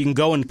events where you can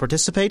go and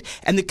participate.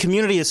 And the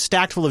community is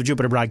stacked full of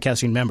Jupiter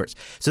Broadcasting members.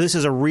 So this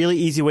is a really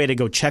easy way to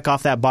go check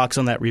off that box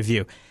on that review.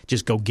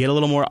 Just go get a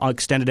little more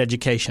extended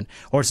education.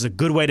 Or it's a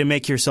good way to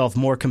make yourself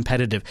more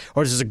competitive.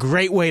 Or this is a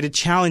great way to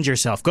challenge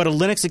yourself. Go to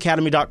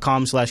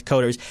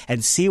linuxacademy.com/coders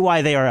and see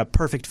why they are a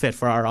perfect fit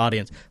for our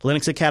audience.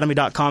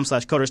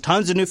 linuxacademy.com/coders.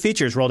 Tons of new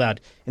features rolled out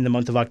in the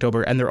month of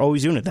October, and they're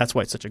always doing it. That's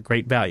why it's such a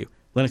great value.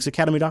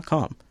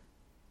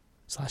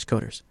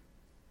 linuxacademy.com/coders.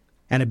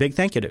 And a big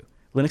thank you to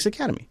Linux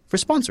Academy for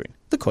sponsoring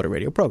the Coder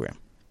Radio program.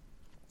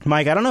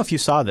 Mike, I don't know if you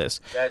saw this.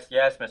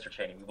 Yes, Mr.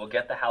 Cheney. We will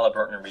get the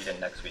Halliburton read-in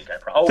next week. I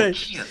promise. Oh,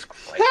 Jesus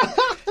Christ.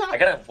 I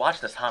got to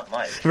watch this hot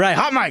mic. Right,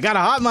 hot mic. Got a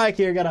hot mic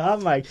here. Got a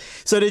hot mic.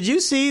 So did you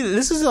see,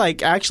 this is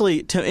like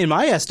actually, in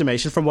my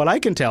estimation, from what I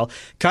can tell,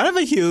 kind of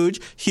a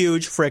huge,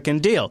 huge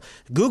frickin' deal.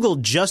 Google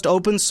just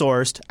open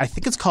sourced, I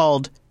think it's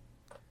called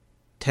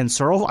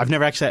TensorFlow. I've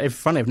never had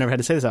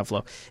to say this out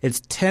flow.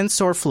 It's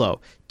TensorFlow.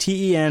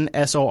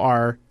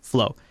 TENSOR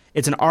Flow.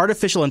 It's an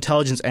artificial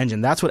intelligence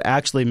engine. That's what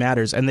actually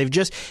matters. And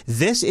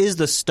this is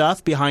the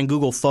stuff behind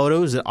Google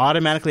Photos that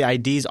automatically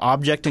IDs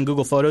object in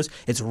Google Photos.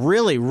 It's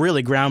really,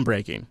 really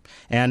groundbreaking.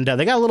 And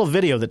they got a little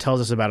video that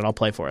tells us about it. I'll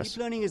play for us.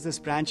 Deep learning is this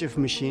branch of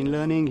machine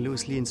learning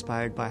loosely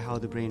inspired by how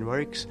the brain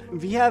works.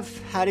 We have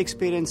had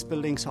experience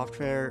building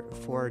software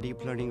for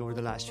deep learning over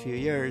the last few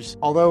years.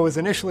 Although it was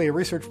initially a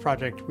research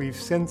project, we've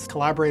since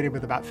collaborated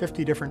with about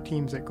 50 different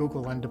teams at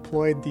Google and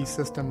deployed these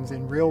systems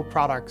in real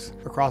products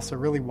across a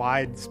really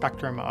wide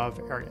spectrum of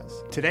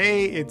areas.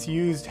 Today, it's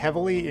used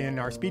heavily in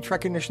our speech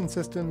recognition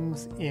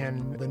systems,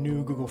 in the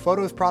new Google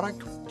Photos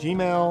product,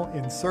 Gmail,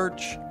 in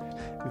search.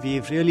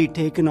 We've really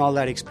taken all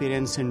that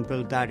experience and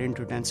built that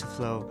into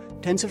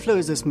TensorFlow. TensorFlow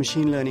is this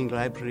machine learning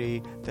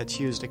library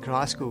that's used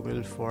across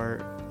Google for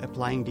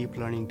applying deep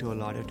learning to a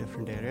lot of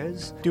different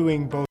areas.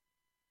 Doing both.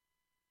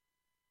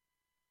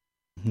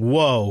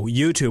 Whoa,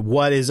 YouTube,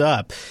 what is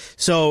up?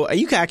 So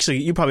you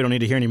probably don't need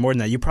to hear any more than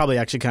that. You probably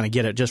actually kind of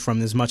get it just from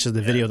as much as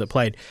the video that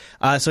played.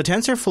 So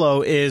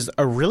TensorFlow is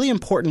a really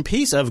important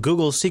piece of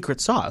Google's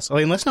secret sauce. I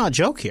mean, let's not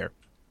joke here.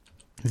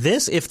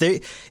 If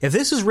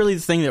this is really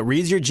the thing that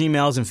reads your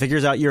Gmails and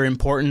figures out your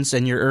importance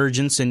and your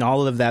urgency and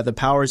all of that, the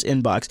powers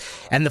inbox,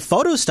 and the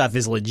photo stuff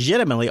is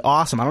legitimately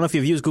awesome. I don't know if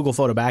you've used Google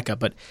Photo Backup,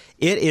 but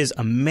it is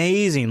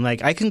amazing.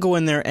 Like, I can go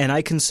in there and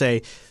I can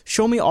say,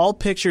 show me all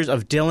pictures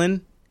of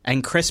Dylan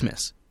and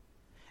Christmas.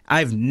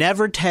 I've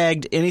never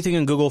tagged anything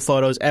in Google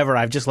Photos ever.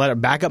 I've just let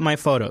it back up my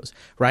photos,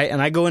 right? And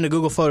I go into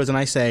Google Photos and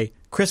I say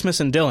Christmas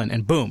and Dylan,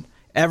 and boom.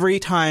 Every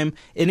time,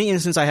 any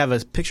instance, I have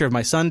a picture of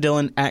my son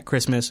Dylan at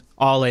Christmas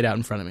all laid out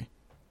in front of me.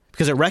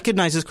 Because it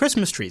recognizes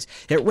Christmas trees.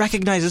 It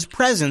recognizes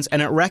presents,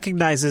 and it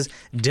recognizes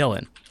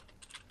Dylan.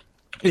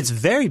 It's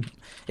very,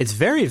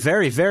 very,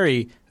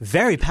 very,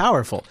 very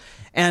powerful.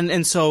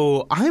 And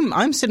so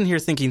I'm sitting here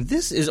thinking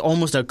this is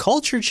almost a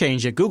culture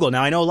change at Google.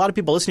 Now I know a lot of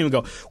people listening would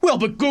go, well,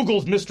 but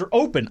Google's Mr.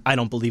 Open. I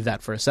don't believe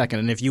that for a second.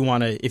 And if you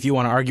want to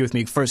argue with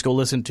me, first go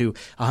listen to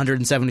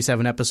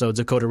 177 episodes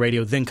of Coder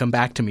Radio, then come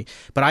back to me.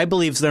 But I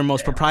believe their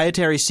most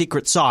proprietary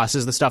secret sauce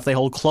is the stuff they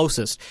hold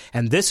closest.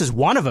 And this is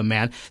one of them,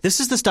 man. This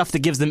is the stuff that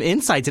gives them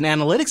insights and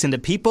analytics into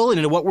people and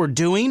into what we're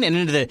doing and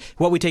into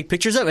what we take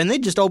pictures of. And they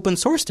just open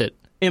sourced it.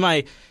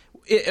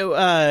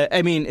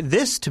 I mean,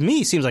 this to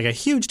me seems like a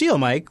huge deal,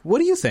 Mike. What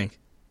do you think?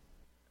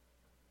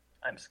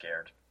 I'm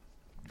scared.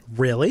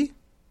 Really?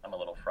 I'm a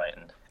little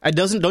frightened.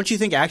 Don't you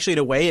think actually in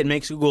a way it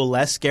makes Google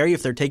less scary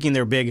if they're taking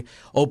their big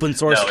open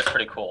source? No, it's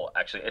pretty cool.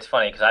 Actually, it's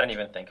funny because I didn't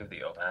even think of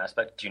the open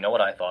aspect. Do you know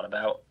what I thought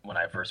about when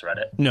I first read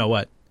it? No,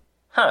 what?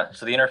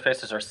 So the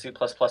interfaces are C++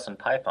 and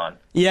Python.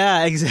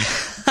 Yeah,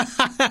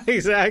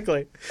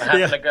 exactly. How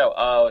did it go?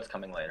 Oh, it's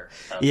coming later.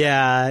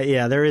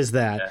 Yeah, there is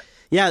that.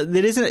 Yeah,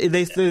 it isn't.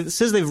 It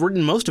says they've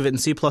written most of it in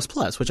C++,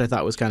 which I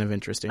thought was kind of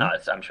interesting.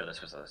 I'm sure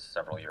this was a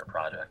several-year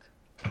project.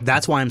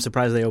 That's why I'm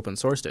surprised they open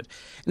sourced it.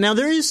 Now,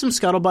 there is some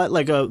scuttlebutt.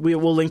 Like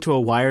we'll link to a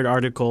Wired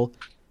article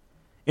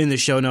in the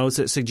show notes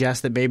that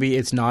suggests that maybe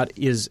it's not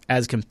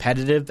as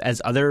competitive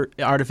as other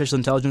artificial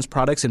intelligence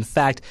products. In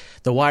fact,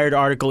 the Wired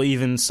article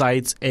even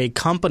cites a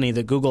company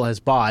that Google has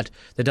bought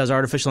that does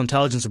artificial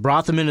intelligence,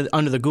 brought them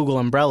under the Google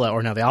umbrella,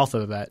 or now the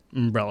Alphabet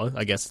umbrella,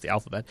 I guess it's the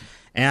Alphabet,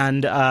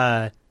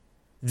 and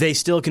they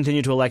still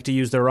continue to elect to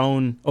use their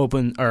own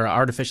open or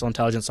artificial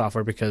intelligence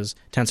software because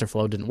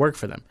TensorFlow didn't work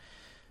for them.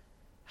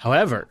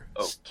 However,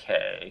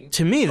 okay,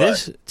 to me,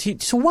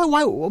 so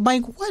why,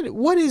 Mike?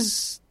 What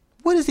is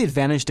the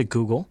advantage to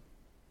Google?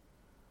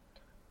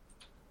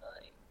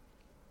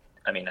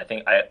 I mean, I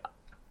think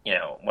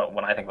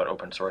when I think about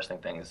open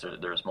sourcing things,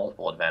 there's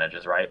multiple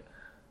advantages, right?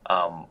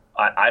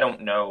 I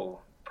don't know.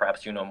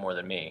 Perhaps you know more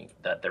than me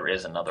that there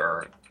is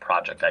another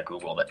project at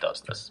Google that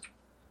does this.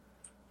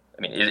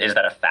 I mean, is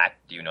that a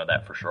fact? Do you know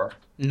that for sure?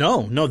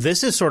 No.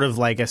 This is sort of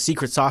like a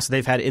secret sauce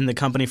they've had in the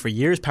company for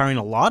years, powering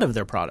a lot of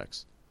their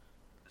products.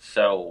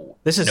 So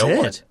this is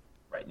it.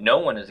 Right. No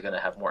one is going to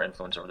have more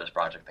influence over this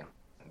project than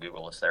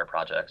Google. It's their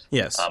project.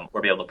 Yes.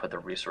 Or be able to put the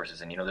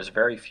resources in. There's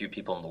very few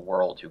people in the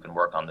world who can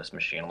work on this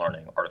machine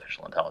learning,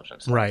 artificial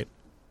intelligence. Right.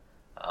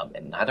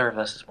 And neither of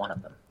us is one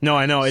of them. No,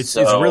 I know. It's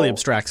really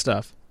abstract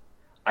stuff.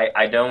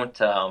 I don't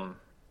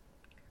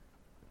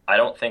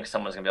think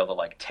someone's going to be able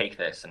to take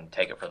this and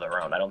take it for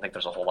their own. I don't think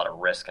there's a whole lot of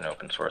risk in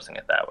open sourcing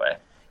it that way.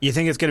 You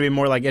think it's going to be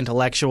more like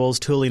intellectuals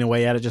tooling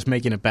away at it, just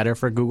making it better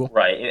for Google?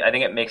 Right. I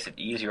think it makes it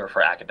easier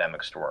for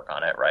academics to work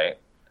on it, right?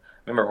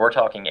 Remember, we're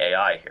talking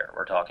AI here.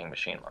 We're talking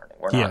machine learning.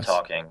 We're not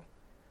talking,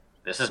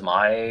 this is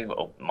my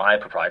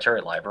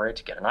proprietary library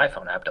to get an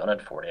iPhone app done in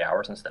 40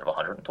 hours instead of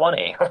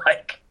 120.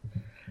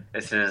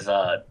 This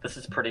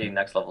is pretty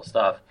next level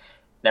stuff.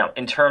 Now,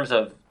 in terms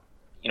of,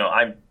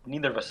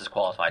 neither of us is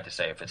qualified to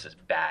say if this is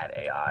bad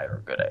AI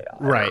or good AI.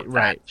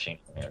 Right. Machine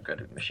learning or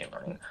good machine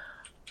learning.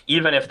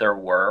 Even if there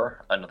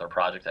were another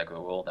project at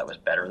Google that was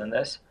better than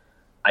this,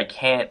 I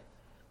can't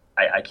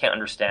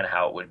understand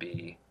how it would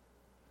be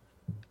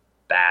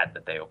bad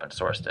that they open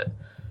sourced it.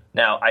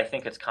 Now, I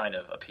think it's kind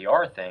of a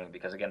PR thing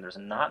because, again, there's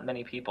not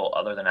many people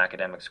other than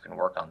academics who can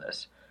work on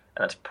this,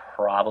 and that's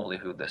probably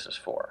who this is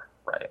for,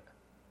 right?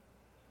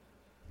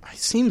 It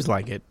seems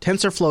like it.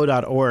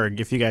 TensorFlow.org,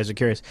 if you guys are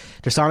curious.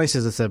 Dasani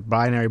says it's a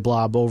binary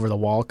blob over the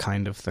wall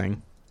kind of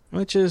thing,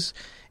 which is,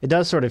 it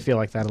does sort of feel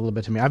like that a little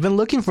bit to me. I've been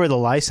looking for the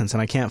license,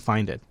 and I can't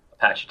find it.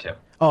 Apache 2.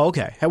 Oh,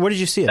 okay. Where did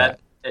you see that?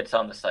 It's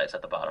on the sites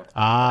at the bottom.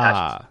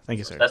 Thank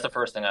you, sir. That's the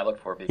first thing I look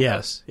for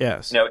because,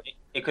 yes.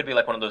 It could be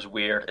like one of those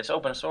weird, it's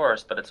open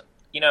source, but it's,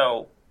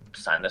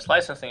 sign this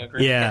licensing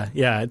agreement.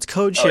 Yeah, it's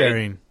code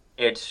sharing.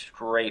 It's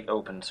straight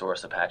open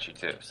source Apache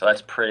 2. So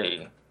that's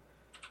pretty,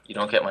 you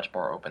don't get much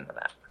more open than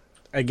that.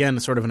 Again,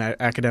 sort of an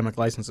academic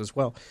license as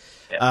well.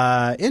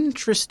 Yeah.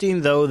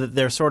 Interesting, though, that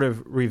they're sort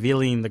of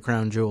revealing the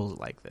crown jewels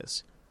like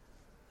this.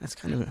 That's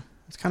kind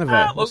of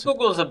well,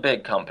 Google's a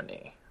big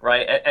company,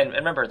 right? And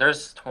remember,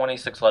 there's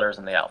 26 letters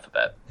in the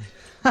alphabet.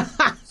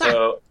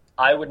 So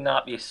I would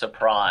not be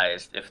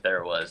surprised if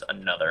there was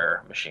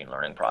another machine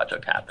learning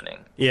project happening.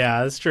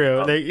 Yeah, that's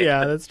true.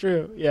 That's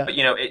true. Yeah. But,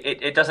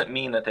 it doesn't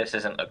mean that this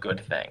isn't a good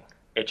thing.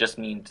 It just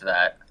means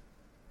that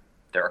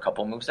they're a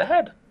couple moves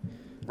ahead,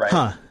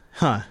 right?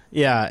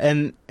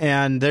 Yeah,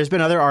 and there's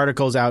been other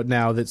articles out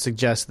now that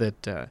suggest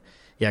that,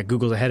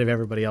 Google's ahead of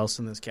everybody else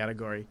in this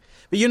category.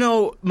 But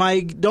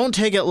Mike, don't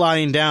take it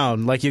lying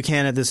down like you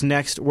can at this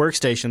next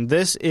workstation.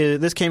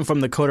 This came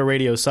from the Coda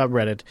Radio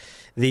subreddit.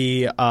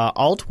 The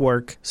Alt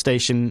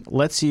Workstation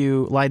lets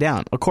you lie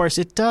down. Of course,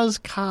 it does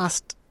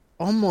cost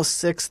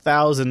almost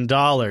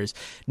 $6,000.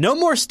 No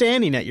more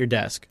standing at your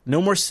desk.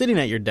 No more sitting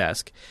at your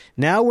desk.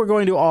 Now we're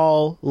going to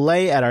all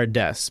lay at our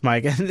desks,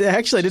 Mike.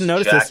 Actually, I didn't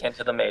notice this. Jack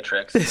into the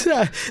Matrix. This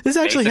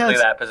actually basically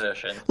has that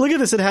position. Look at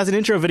this. It has an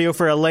intro video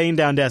for a laying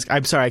down desk.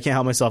 I'm sorry, I can't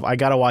help myself. I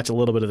got to watch a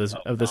little bit of this.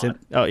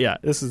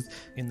 This is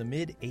in the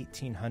mid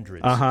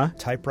 1800s.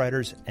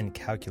 Typewriters and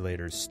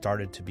calculators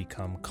started to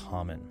become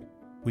common.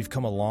 We've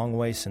come a long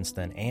way since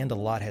then, and a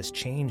lot has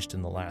changed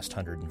in the last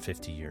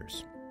 150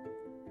 years.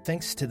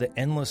 Thanks to the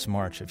endless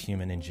march of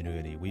human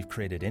ingenuity, we've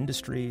created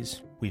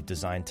industries, we've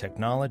designed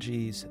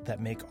technologies that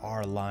make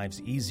our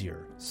lives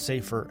easier,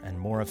 safer, and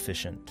more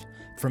efficient.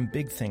 From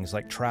big things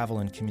like travel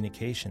and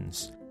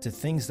communications to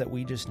things that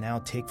we just now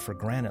take for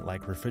granted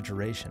like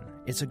refrigeration.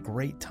 It's a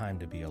great time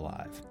to be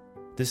alive.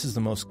 This is the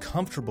most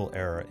comfortable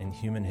era in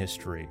human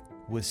history,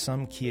 with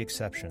some key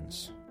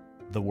exceptions.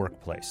 The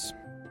workplace.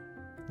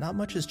 Not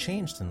much has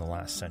changed in the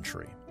last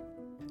century.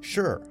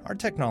 Sure, our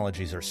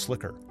technologies are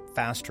slicker,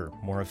 faster,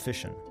 more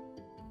efficient.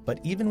 But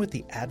even with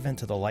the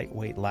advent of the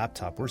lightweight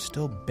laptop, we're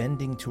still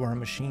bending to our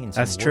machines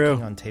and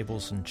working on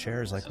tables and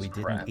chairs like we did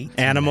in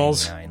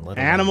 1899, let alone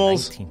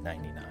Animals.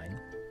 1999.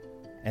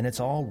 And it's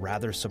all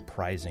rather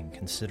surprising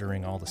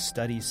considering all the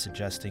studies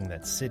suggesting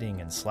that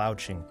sitting and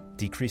slouching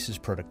decreases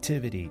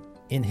productivity,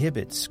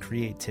 inhibits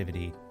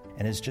creativity,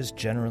 and is just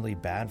generally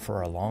bad for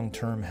our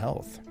long-term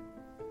health.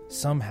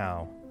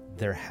 Somehow,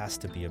 there has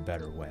to be a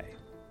better way.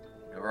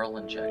 Neural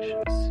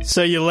injections.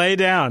 So you lay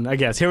down, I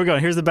guess. Here we go.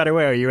 Here's the better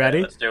way. Are you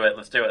ready? Let's do it.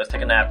 Let's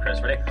take a nap, Chris.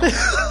 Ready?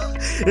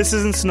 This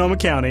is in Sonoma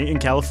County in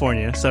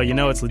California, so you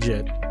know it's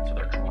legit. So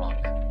they're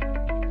drunk.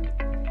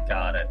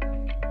 Got it.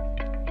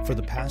 For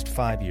the past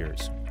 5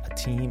 years, a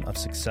team of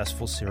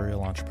successful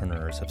serial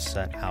entrepreneurs have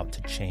set out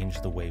to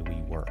change the way we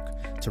work,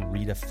 to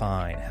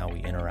redefine how we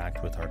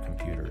interact with our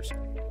computers.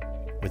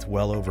 With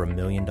well over $1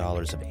 million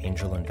of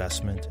angel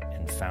investment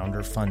and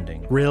founder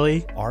funding,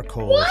 Really? our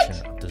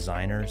coalition of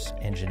designers,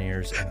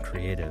 engineers, and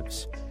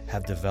creatives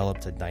have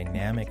developed a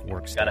dynamic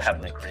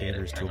workstation that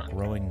caters to a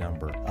growing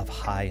number of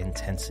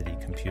high-intensity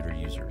computer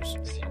users.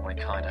 It's the only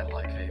kind I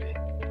like, baby.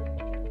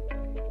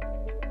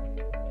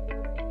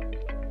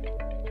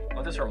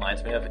 What this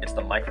reminds me of, it's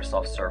the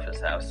Microsoft Surface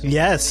House.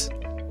 Yes.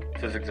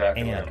 This is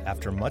exactly And what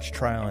after much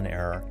trial and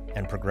error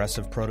and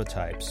progressive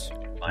prototypes,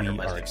 we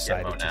are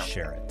excited to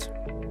share it.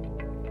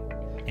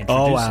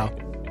 Oh, wow.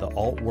 Introducing the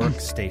Alt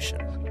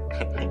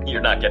Workstation.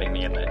 You're not getting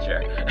me in that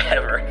chair,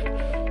 ever.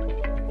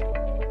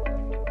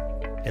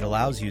 It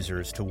allows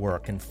users to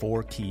work in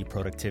 4 key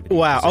productivity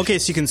Wow. positions. Okay,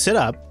 so you can sit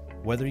up.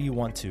 Whether you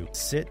want to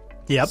sit,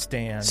 Yep.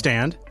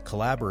 stand,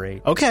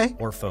 collaborate, Okay.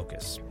 or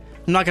focus.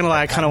 I'm not going to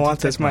lie, I kind of Patented want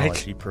this, Mike.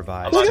 technology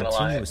provides I'm not gonna lie,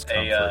 continuous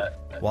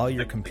comfort while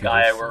your the computer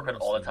guy I work with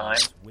all the time,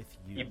 with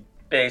you. he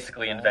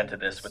basically invented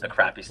this with a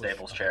crappy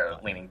Staples chair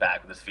leaning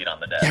back with his feet on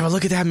the desk. Yeah, but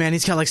look at that, man.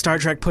 He's got like Star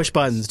Trek push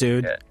buttons,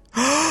 dude. Yeah.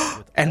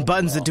 And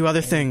buttons that do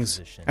other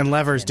things. And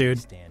levers, dude.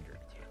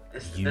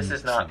 This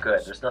is not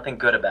good. There's nothing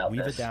good about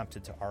We've this.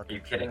 adapted to our you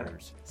kidding?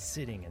 computers,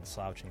 sitting and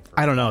slouching for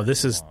I don't know.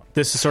 This is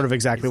sort of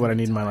exactly what I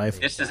need in my life.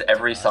 This is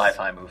every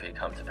sci-fi movie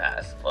come to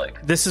pass.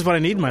 Like, This is what I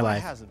need in my Why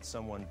life. hasn't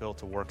someone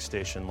built a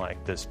workstation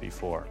like this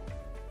before?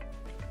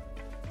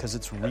 Because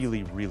it's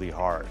really, really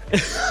hard.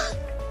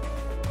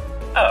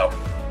 oh,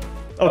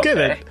 Okay,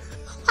 then.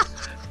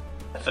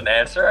 That's an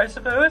answer, I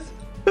suppose.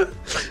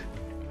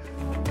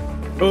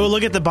 Oh,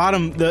 look at the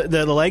bottom.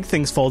 The leg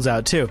things folds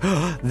out, too.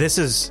 This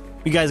is...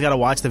 You guys got to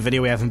watch the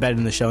video we have embedded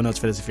in the show notes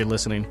for this if you're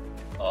listening.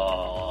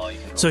 Oh, you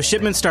can So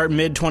shipments start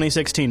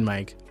mid-2016,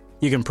 Mike.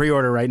 You can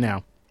pre-order right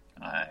now.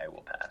 I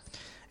will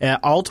pass.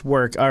 Alt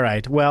work. All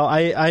right. Well,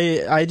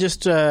 I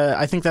just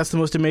I think that's the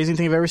most amazing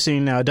thing I've ever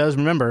seen. Now it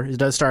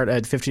does start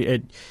at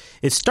 50.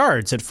 It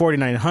starts at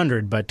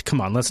 4,900. But come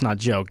on, let's not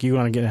joke.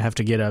 You're gonna have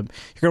to get a.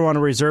 You're gonna want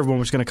to reserve one,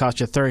 which is gonna cost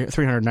you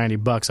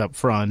 $390 up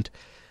front.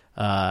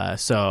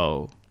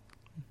 So,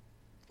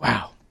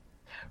 wow.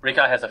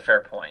 Rika has a fair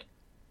point.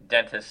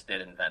 Dentists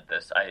did invent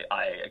this.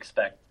 I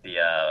expect the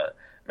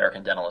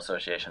American Dental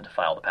Association to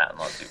file the patent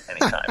lawsuit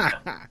anytime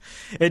now.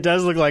 It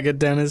does look like a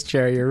dentist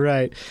chair. You're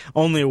right.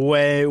 Only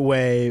way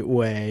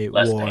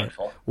Less more,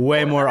 painful.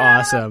 way more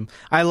awesome.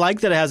 I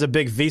like that it has a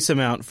big VESA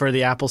mount for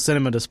the Apple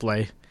Cinema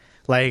display.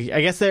 Like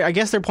I guess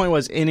their point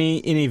was any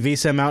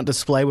VESA mount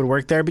display would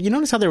work there. But you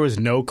notice how there was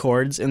no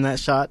cords in that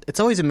shot? It's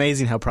always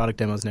amazing how product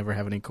demos never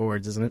have any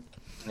cords, isn't it?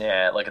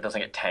 Yeah, like it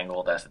doesn't get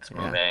tangled as it's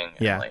moving.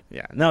 Yeah.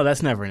 No,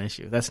 that's never an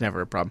issue. That's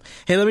never a problem.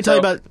 Hey, let me tell you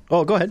about...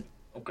 Oh, go ahead.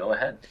 Go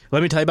ahead.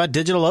 Let me tell you about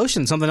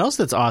DigitalOcean, something else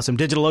that's awesome.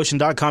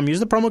 DigitalOcean.com.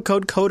 Use the promo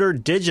code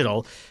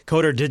CODERDigital.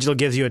 CODERDigital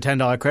gives you a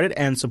 $10 credit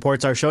and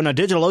supports our show. Now,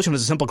 DigitalOcean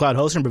is a simple cloud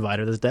hosting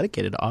provider that's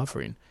dedicated to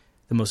offering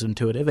the most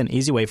intuitive and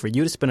easy way for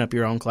you to spin up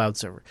your own cloud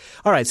server.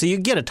 All right, so you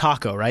get a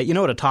taco, right? You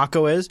know what a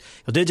taco is?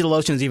 Well,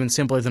 DigitalOcean is even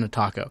simpler than a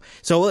taco.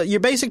 So your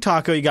basic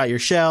taco, you got your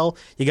shell,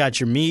 you got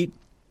your meat,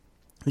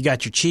 you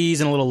got your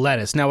cheese and a little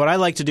lettuce. Now, what I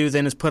like to do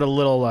then is put a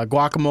little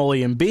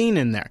guacamole and bean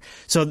in there.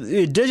 So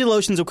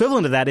DigitalOcean's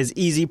equivalent to that is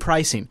easy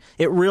pricing.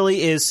 It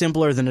really is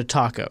simpler than a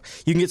taco.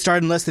 You can get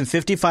started in less than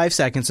 55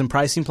 seconds, and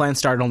pricing plans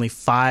start at only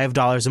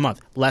 $5 a month.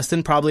 Less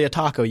than probably a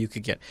taco you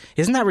could get.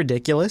 Isn't that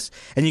ridiculous?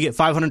 And you get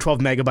 512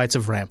 megabytes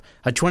of RAM,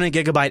 a 20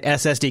 gigabyte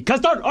SSD,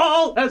 because they're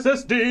all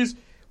SSDs,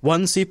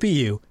 1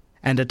 CPU,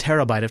 and a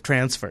terabyte of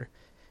transfer.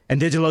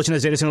 And DigitalOcean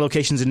has data center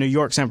locations in New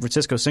York, San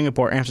Francisco,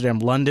 Singapore, Amsterdam,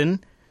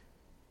 London,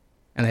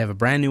 and they have a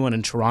brand new one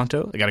in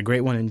Toronto. They got a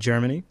great one in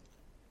Germany.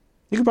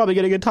 You could probably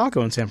get a good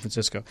taco in San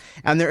Francisco.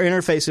 And their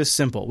interface is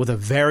simple with a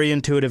very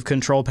intuitive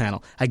control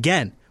panel.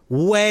 Again,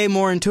 way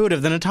more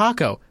intuitive than a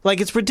taco. Like,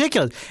 it's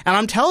ridiculous. And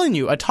I'm telling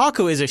you, a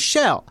taco is a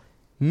shell,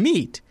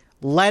 meat,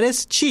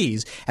 lettuce,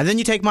 cheese, and then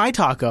you take my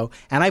taco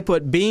and I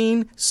put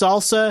bean,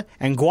 salsa,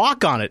 and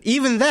guac on it.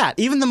 Even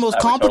the most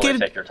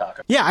complicated. Totally take your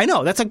taco. Yeah, I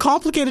know. That's a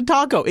complicated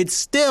taco. It's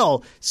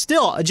still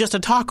just a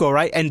taco,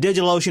 right? And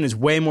DigitalOcean is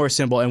way more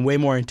simple and way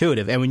more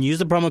intuitive. And when you use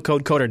the promo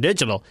code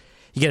CODERDigital,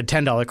 you get a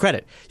 $10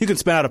 credit. You can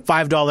spend out a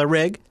 $5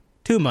 rig,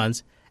 2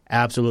 months,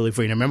 absolutely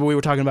free. Now, remember we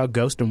were talking about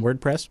Ghost and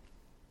WordPress?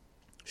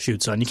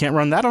 Shoot, son, you can't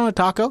run that on a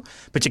taco,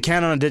 but you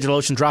can on a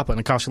DigitalOcean droplet, and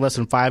it costs you less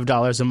than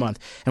 $5 a month.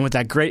 And with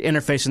that great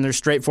interface and their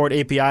straightforward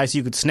APIs,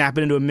 you could snap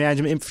it into a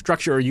management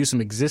infrastructure or use some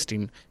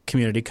existing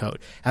community code.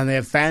 And they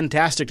have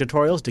fantastic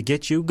tutorials to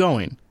get you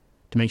going,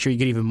 to make sure you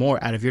get even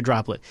more out of your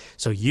droplet.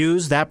 So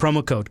use that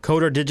promo code,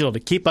 CODERDigital, to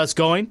keep us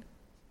going.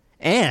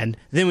 And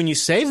then when you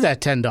save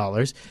that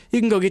 $10, you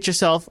can go get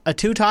yourself a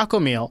 2-taco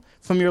meal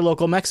from your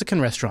local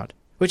Mexican restaurant,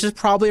 which is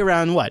probably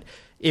around what?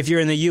 if you're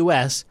in the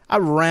U.S.,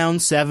 around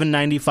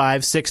 $7.95,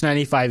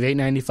 $6.95,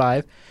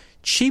 $8.95,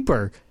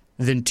 cheaper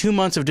than 2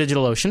 months of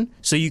DigitalOcean.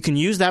 So you can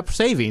use that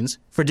savings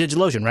for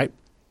DigitalOcean, right?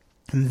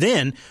 And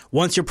then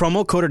once your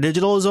promo code or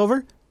digital is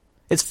over,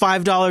 it's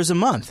 $5 a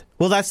month.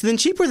 Well, that's then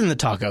cheaper than the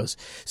tacos.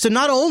 So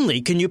not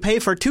only can you pay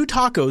for 2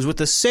 tacos with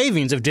the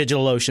savings of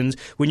DigitalOcean's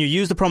when you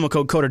use the promo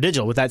code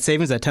CODERDIGITAL with that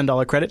savings, that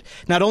 $10 credit,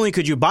 not only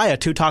could you buy a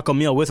 2-taco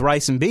meal with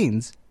rice and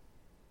beans,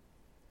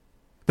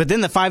 but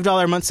then the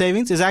 $5 a month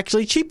savings is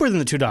actually cheaper than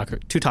the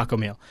 2-taco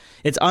meal.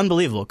 It's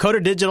unbelievable.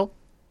 Coder Digital,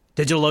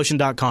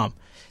 DigitalOcean.com.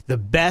 The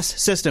best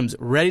systems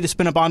ready to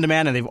spin up on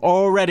demand, and they've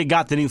already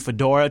got the new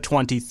Fedora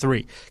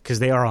 23 because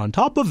they are on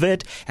top of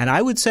it. And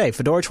I would say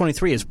Fedora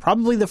 23 is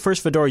probably the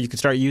first Fedora you could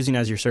start using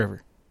as your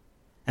server.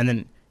 And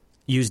then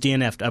use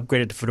DNF to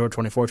upgrade it to Fedora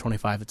 24,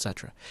 25,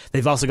 etc.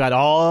 They've also got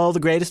all the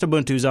greatest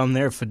Ubuntus on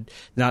there.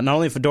 Not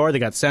only Fedora, they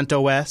got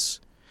CentOS.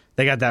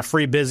 They got that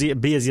free Bizzle.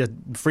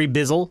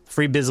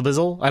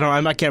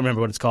 I can't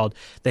remember what it's called.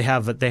 They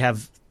have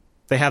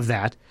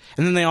that.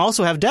 And then they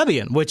also have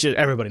Debian, which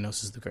everybody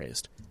knows is the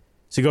greatest.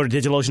 So go to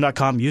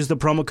DigitalOcean.com, use the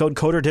promo code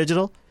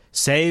CODERDIGITAL,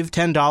 save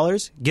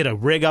 $10, get a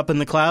rig up in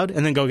the cloud,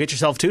 and then go get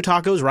yourself 2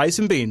 tacos, rice,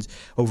 and beans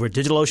over at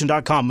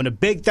DigitalOcean.com. And a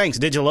big thanks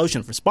to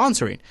DigitalOcean for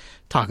sponsoring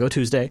Taco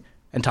Tuesday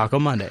and Taco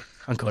Monday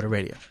on Coder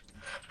Radio.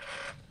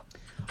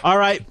 All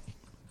right,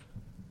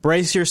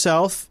 brace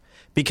yourself,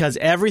 because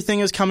everything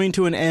is coming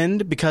to an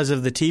end because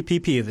of the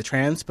TPP, the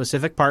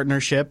Trans-Pacific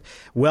Partnership.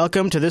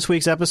 Welcome to this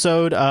week's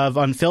episode of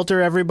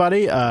Unfilter,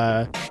 everybody.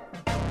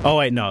 Oh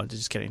wait, no,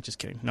 just kidding.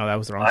 No, that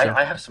was the wrong show.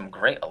 I have some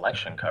great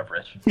election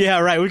coverage. Yeah,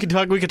 right. We could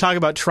talk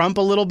about Trump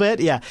a little bit.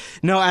 Yeah.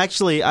 No,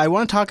 actually, I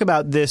want to talk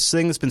about this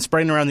thing that's been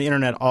spreading around the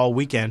internet all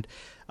weekend,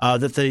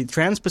 that the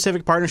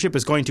Trans-Pacific Partnership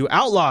is going to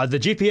outlaw the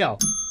GPL.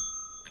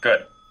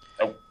 Good.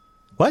 Oh.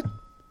 What?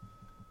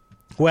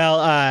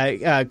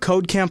 Well,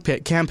 Code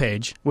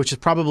Campage, which is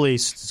probably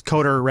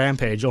Coder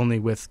Rampage, only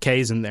with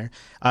K's in there,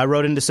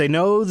 wrote in to say,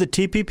 no, the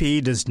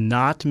TPP does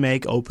not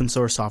make open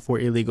source software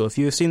illegal. If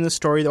you have seen this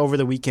story over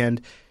the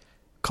weekend,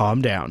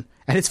 calm down.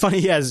 And it's funny,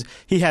 he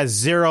has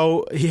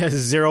 0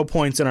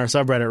 points in our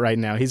subreddit right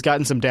now. He's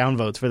gotten some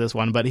downvotes for this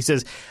one, but he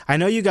says, I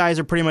know you guys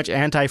are pretty much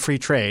anti-free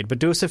trade, but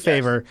do us a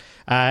favor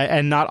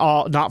and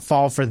not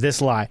fall for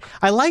this lie.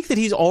 I like that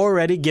he's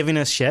already giving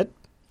us shit.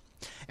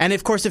 And,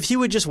 of course, if he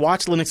would just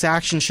watch Linux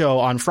Action Show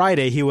on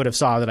Friday, he would have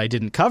saw that I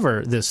didn't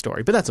cover this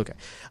story. But that's okay.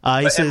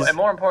 He says, and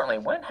more importantly,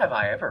 when have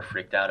I ever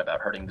freaked out about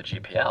hurting the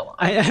GPL?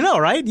 I know,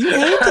 right? You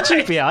hate the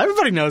GPL.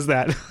 Everybody knows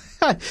that.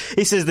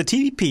 He says the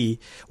TPP,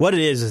 what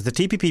it is the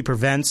TPP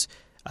prevents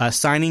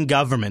signing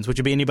governments, which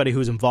would be anybody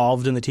who's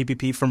involved in the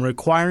TPP, from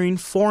requiring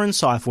foreign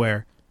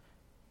software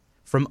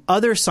from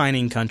other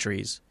signing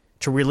countries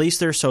to release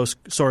their source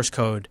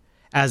code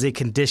as a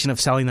condition of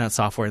selling that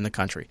software in the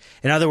country.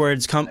 In other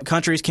words,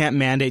 countries can't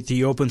mandate that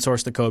you open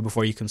source the code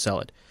before you can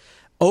sell it.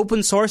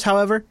 Open source,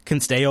 however,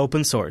 can stay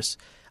open source.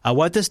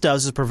 What this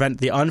does is prevent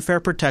the unfair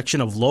protection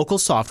of local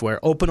software,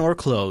 open or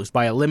closed,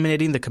 by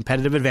eliminating the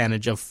competitive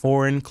advantage of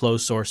foreign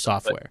closed-source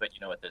software. But you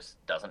know what this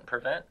doesn't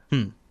prevent?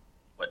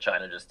 What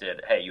China just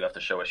did. Hey, you have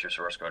to show us your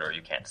source code or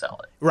you can't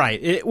sell it.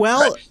 Right.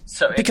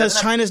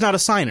 Because China is not a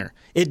signer.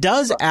 It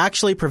does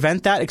actually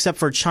prevent that, except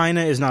for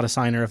China is not a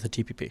signer of the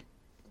TPP.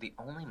 The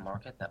only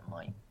market that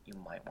you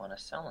might want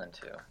to sell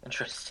into.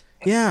 Interesting.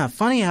 Yeah,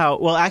 funny how...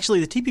 Well,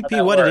 actually, the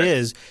TPP, what it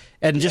is,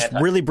 and just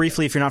really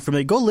briefly, if you're not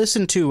familiar, go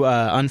listen to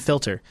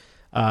Unfilter.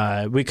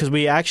 Because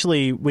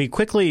we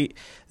quickly...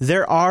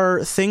 There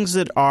are things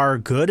that are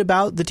good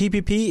about the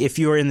TPP if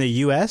you are in the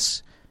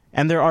U.S.,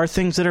 and there are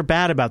things that are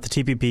bad about the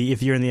TPP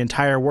if you're in the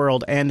entire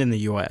world and in the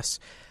U.S.,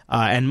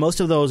 and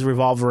most of those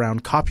revolve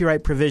around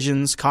copyright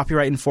provisions,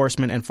 copyright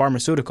enforcement, and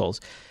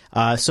pharmaceuticals.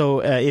 So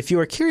if you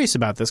are curious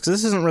about this, because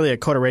this isn't really a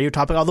Coder Radio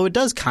topic, although it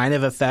does kind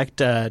of affect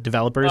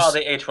developers. Well,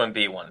 the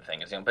H-1B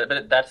thing is,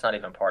 but that's not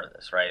even part of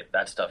this, right?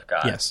 That stuff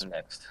got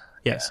next.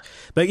 Yes. Yeah.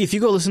 But if you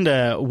go listen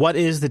to What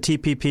is the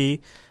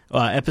TPP,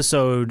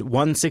 episode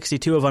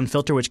 162 of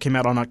Unfilter, which came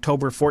out on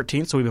October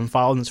 14th, so we've been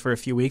following this for a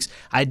few weeks.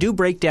 I do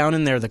break down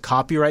in there the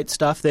copyright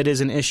stuff that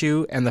is an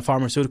issue and the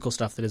pharmaceutical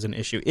stuff that is an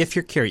issue, if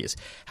you're curious.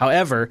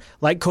 However,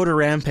 like Coder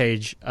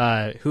Rampage,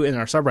 who in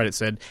our subreddit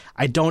said,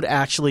 I don't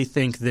actually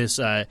think this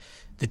the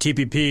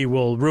TPP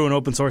will ruin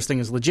open source thing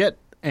is legit.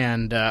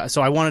 And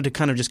so I wanted to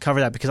kind of just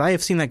cover that because I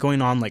have seen that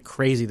going on like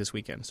crazy this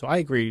weekend. So I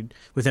agreed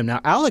with him.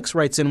 Now, Alex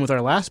writes in with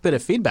our last bit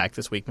of feedback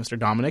this week, Mr.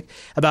 Dominic,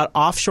 about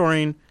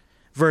offshoring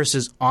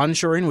versus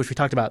onshoring, which we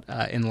talked about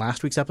in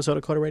last week's episode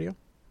of Coder Radio.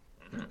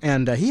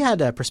 And he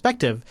had a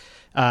perspective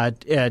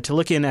to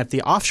look in at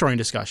the offshoring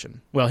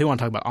discussion. Well, he wanted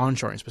to talk about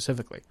onshoring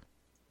specifically.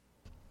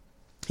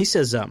 He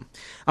says, I'm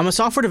a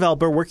software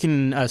developer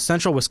working in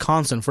central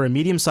Wisconsin for a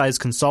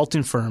medium-sized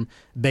consulting firm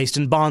based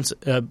in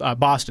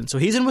Boston. So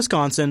he's in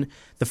Wisconsin,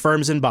 the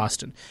firm's in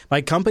Boston.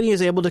 My company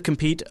is able to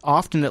compete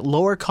often at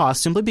lower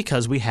cost simply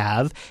because we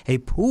have a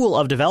pool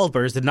of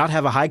developers that do not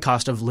have a high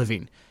cost of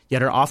living,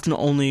 yet are often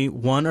only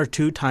 1 or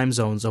 2 time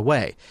zones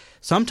away.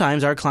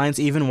 Sometimes our clients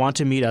even want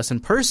to meet us in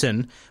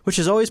person, which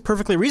is always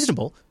perfectly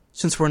reasonable,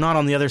 since we're not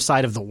on the other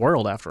side of the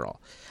world after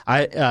all.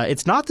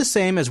 It's not the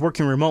same as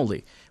working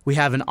remotely. We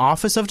have an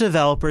office of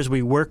developers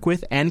we work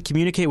with and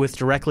communicate with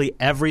directly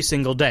every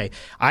single day.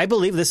 I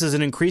believe this is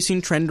an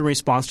increasing trend in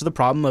response to the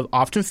problem of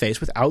often faced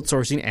with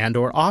outsourcing and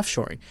or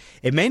offshoring.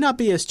 It may not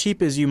be as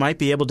cheap as you might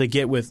be able to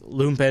get with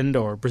Loompend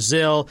or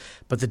Brazil,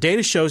 but the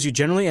data shows you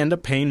generally end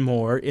up paying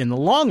more in the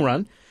long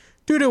run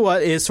due to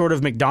what is sort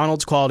of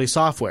McDonald's quality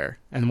software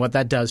and what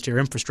that does to your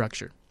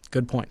infrastructure.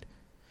 Good point.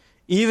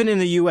 Even in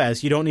the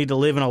U.S., you don't need to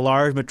live in a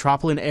large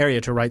metropolitan area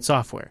to write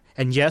software.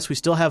 And yes, we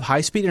still have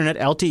high-speed internet,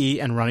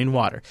 LTE, and running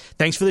water.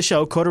 Thanks for the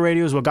show. Coda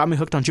Radio is what got me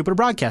hooked on Jupiter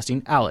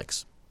Broadcasting.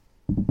 Alex.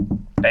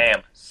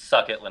 Bam.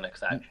 Suck it,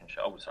 Linux Action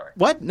Show. Oh, sorry.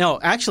 What?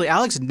 No, actually,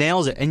 Alex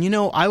nails it. And,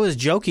 I was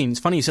joking. It's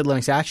funny you said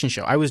Linux Action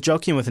Show. I was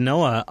joking with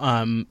Noah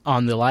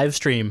on the live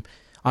stream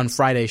on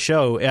Friday's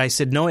show. I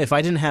said, Noah, if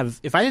I didn't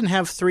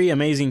have 3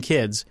 amazing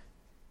kids,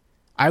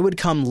 I would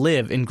come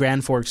live in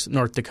Grand Forks,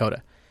 North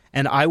Dakota.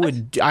 And I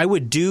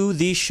would do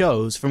these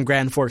shows from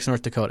Grand Forks,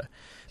 North Dakota.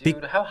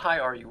 Dude, how high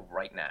are you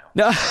right now?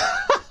 No.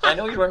 I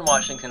know you're in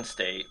Washington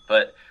State,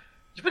 but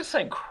you've been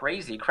saying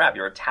crazy crap.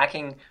 You're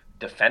attacking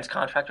defense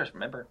contractors.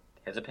 Remember,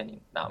 his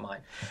opinion, not mine.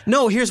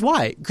 No, here's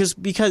why. Because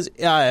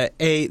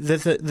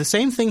the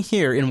same thing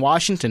here in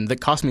Washington that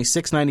cost me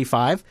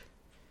 $6.95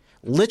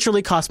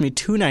 literally cost me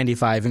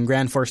 $2.95 in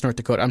Grand Forks, North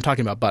Dakota. I'm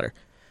talking about butter,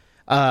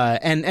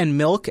 and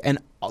milk, and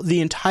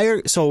the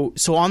entire. So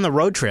on the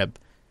road trip,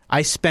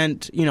 I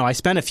spent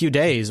a few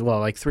days,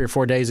 like 3 or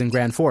 4 days in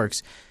Grand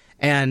Forks,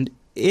 and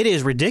it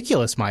is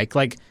ridiculous, Mike.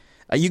 Like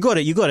you go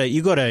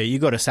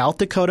to South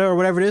Dakota or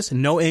whatever it is,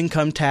 no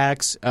income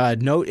tax,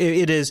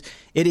 it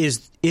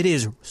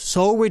is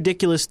so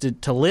ridiculous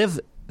to live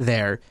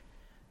there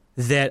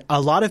that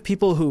a lot of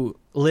people who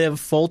live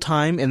full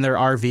time in their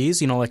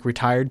RVs, like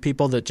retired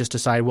people that just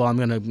decide, well, I'm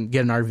going to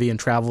get an RV and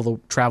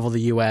travel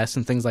the U.S.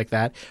 and things like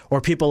that,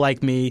 or people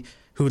like me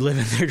who live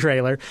in their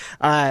trailer.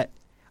 A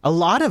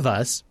lot of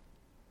us.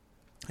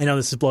 I know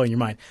this is blowing your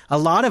mind. A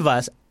lot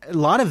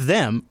of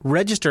them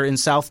register in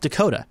South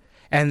Dakota,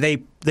 and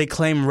they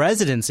claim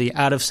residency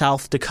out of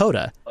South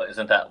Dakota.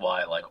 Isn't that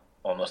why,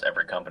 almost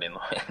every company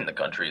in the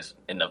country is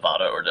in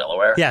Nevada or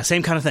Delaware? Yeah,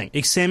 same kind of thing.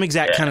 Same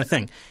exact kind of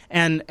thing.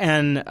 And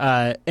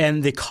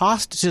the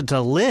cost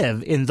to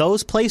live in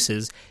those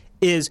places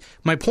is,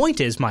 my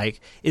point is,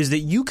 Mike, is that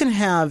you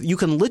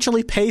can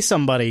literally pay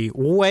somebody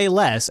way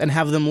less and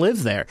have them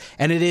live there,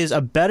 and it is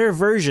a better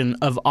version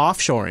of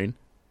offshoring.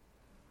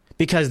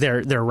 Because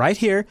they're right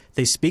here,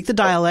 they speak the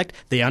dialect,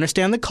 they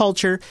understand the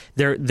culture,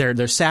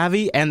 they're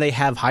savvy, and they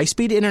have high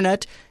speed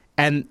internet,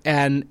 and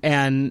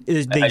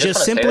they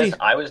just simply.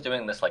 I was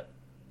doing this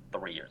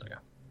 3 years ago,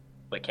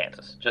 with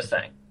Kansas. Just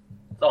saying.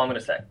 That's all I'm going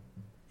to say.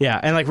 Yeah,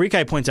 and like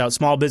Rikai points out,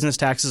 small business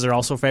taxes are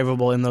also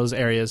favorable in those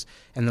areas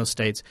and those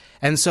states.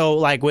 And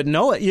so, with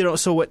Noah,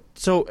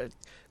 so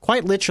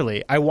quite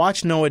literally, I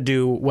watched Noah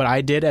do what I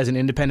did as an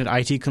independent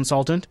IT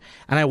consultant,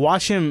 and I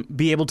watched him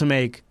be able to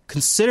make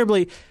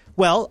considerably.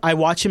 Well, I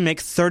watch him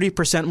make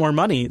 30% more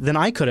money than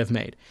I could have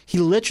made. He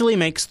literally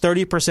makes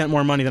 30%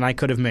 more money than I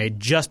could have made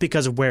just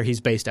because of where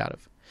he's based out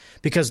of.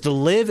 Because to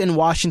live in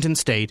Washington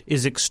State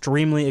is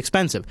extremely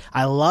expensive.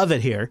 I love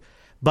it here,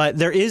 but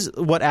there is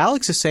what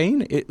Alex is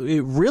saying. It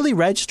really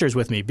registers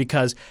with me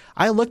because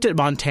I looked at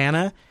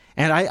Montana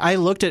and I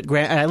looked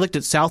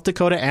at South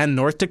Dakota and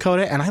North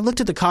Dakota, and I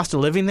looked at the cost of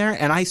living there,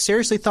 and I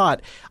seriously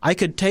thought I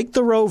could take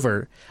the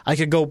Rover, I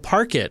could go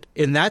park it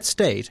in that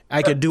state,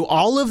 I could do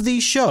all of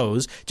these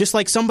shows, just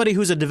like somebody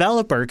who's a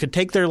developer could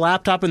take their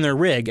laptop and their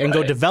rig and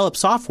go develop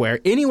software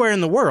anywhere in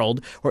the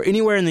world or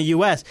anywhere in the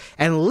U.S.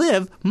 and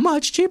live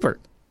much cheaper.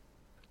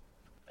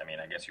 I mean,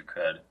 I guess you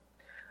could.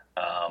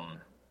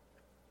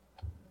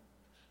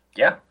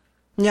 Yeah.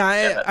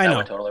 Yeah, I know. That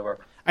would totally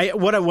work.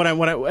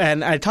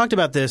 And I talked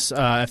about this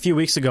a few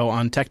weeks ago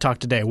on Tech Talk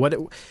Today.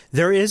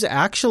 There is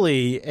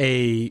actually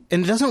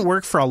and it doesn't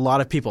work for a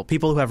lot of people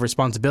who have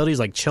responsibilities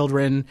like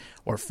children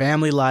or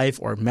family life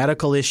or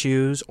medical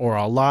issues or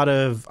a lot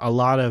of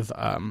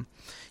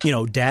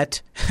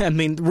debt. I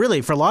mean,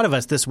 really, for a lot of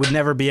us, this would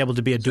never be able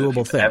to be a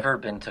doable thing. Ever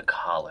been to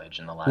college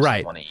in the last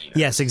 20 years?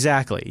 Yes,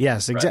 exactly.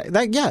 Yes, exactly.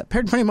 Right. Yeah,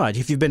 pretty much.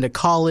 If you've been to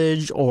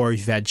college or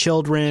you've had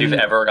children, if you've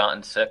ever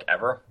gotten sick,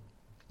 ever,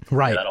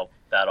 right?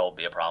 That'll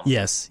be a problem.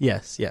 Yes,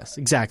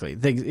 exactly.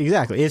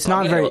 It's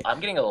I'm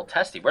getting a little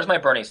testy. Where's my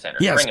Bernie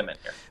Sanders? Yes. Bring him in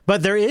here.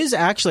 But there is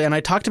actually, and I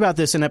talked about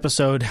this in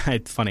episode.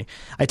 It's funny.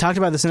 I talked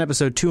about this in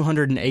episode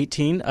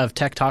 218 of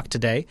Tech Talk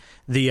Today,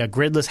 the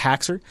gridless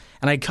hacker,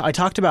 and I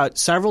talked about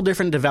several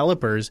different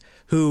developers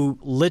who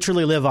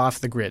literally live off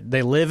the grid.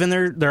 They live in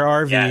their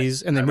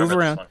RVs and they move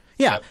around.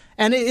 Yeah, yep.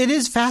 And it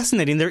is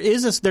fascinating. There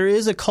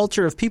is a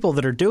culture of people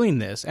that are doing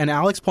this, and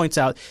Alex points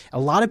out a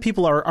lot of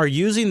people are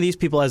using these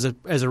people as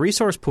a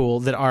resource pool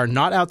that are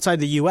not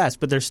outside the U.S.,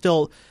 but they're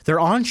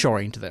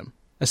onshoring to them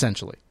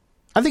essentially.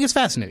 I think it's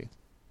fascinating.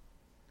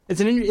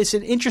 It's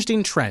an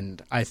interesting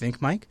trend, I think,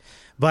 Mike,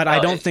 but I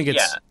don't think it's.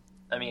 Yeah,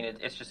 I mean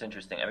it's just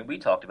interesting. I mean, we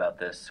talked about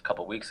this a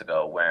couple of weeks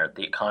ago, where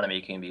the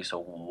economy can be so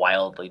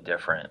wildly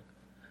different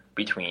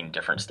between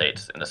different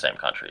states in the same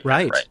country.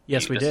 Right.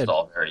 Yes, we did. This is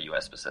all very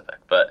U.S. specific,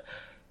 but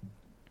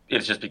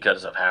it's just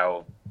because of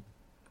how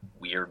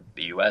weird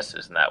the U.S.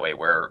 is in that way,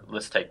 where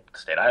let's take the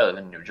state I live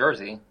in, New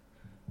Jersey,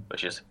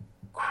 which is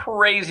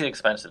crazy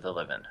expensive to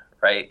live in,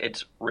 right?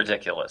 It's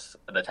ridiculous.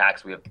 The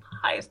tax, we have the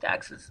highest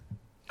taxes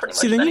pretty much.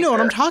 See, then you know anywhere.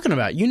 what I'm talking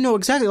about. You know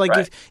exactly. Like,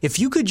 Right. if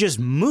you could just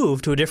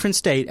move to a different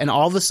state and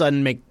all of a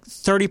sudden make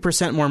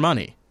 30% more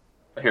money.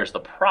 Here's the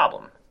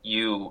problem.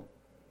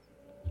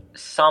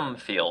 Some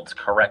fields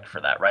correct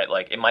for that, right?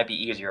 Like, it might be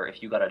easier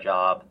if you got a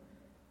job.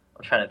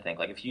 I'm trying to think.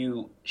 Like, if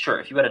you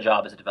had a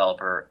job as a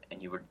developer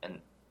and you were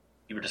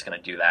just going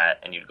to do that,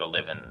 and you'd go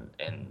live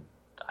in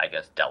I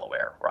guess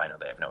Delaware, where I know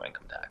they have no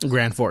income tax.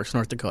 Grand Forks,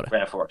 North Dakota.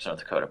 Grand Forks, North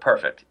Dakota.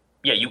 Perfect.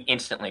 Yeah, you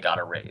instantly got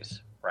a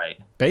raise, right?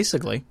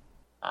 Basically.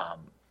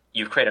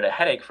 You've created a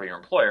headache for your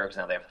employer because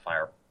now they have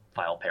to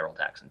file payroll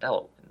tax in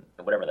Delaware,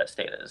 whatever that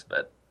state is,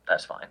 but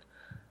that's fine.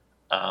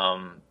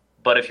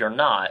 But if you're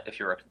not, if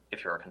you're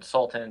a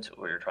consultant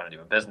or you're trying to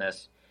do a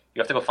business, you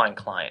have to go find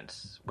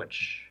clients,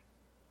 which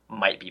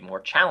might be more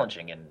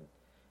challenging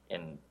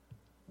in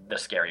the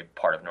scary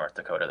part of North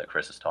Dakota that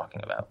Chris is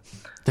talking about.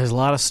 There's a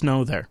lot of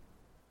snow there.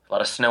 A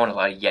lot of snow and a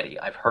lot of Yeti.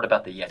 I've heard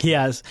about the Yeti.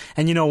 Yes.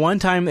 And you know, one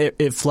time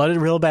it flooded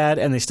real bad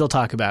and they still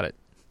talk about it.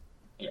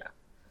 Yeah.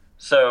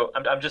 So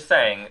I'm just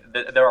saying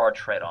that there are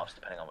trade-offs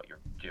depending on what you're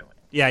doing.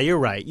 Yeah, you're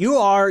right. You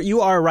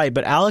are right.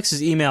 But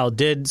Alex's email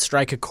did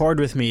strike a chord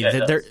with me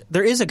that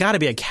there is got to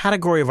be a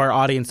category of our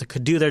audience that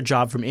could do their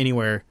job from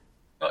anywhere.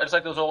 Well, it's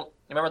like you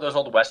remember those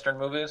old Western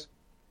movies?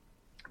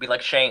 It'd be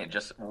like Shane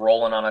just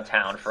rolling on a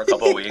town for a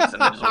couple of weeks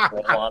and then just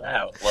roll on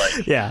out.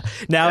 Like, yeah.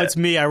 Now it's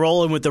me. I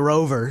roll in with the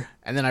Rover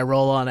and then I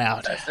roll on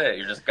out. That's it.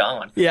 You're just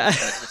gone. Yeah. And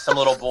it's just some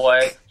little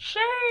boy,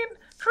 Shane,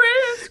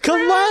 Chris.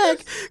 Come back.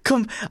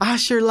 Come. I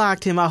sure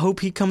liked him. I hope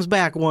he comes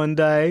back one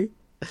day.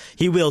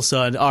 He will,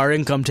 son. Our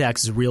income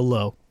tax is real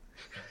low.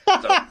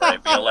 So right,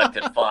 we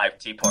elected 5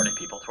 Tea Party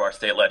people to our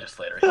state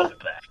legislature. He'll be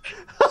back.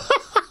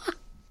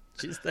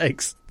 Jeez,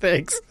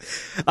 thanks.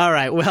 All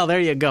right, well, there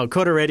you go.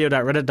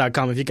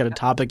 CoderRadio.reddit.com if you got a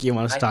topic you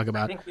want us to talk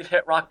about. I think we've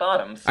hit rock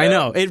bottom. So. I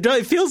know.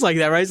 It feels like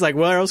that, right? It's like,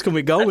 where else can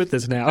we go with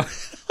this now?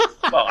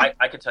 Well,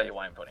 I could tell you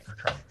why I'm voting for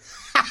Trump.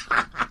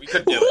 We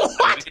could do it.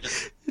 I mean, we could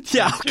just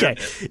yeah, okay.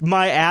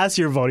 My ass,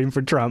 you're voting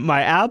for Trump.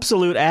 My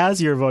absolute ass,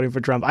 you're voting for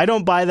Trump. I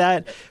don't buy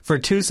that for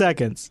 2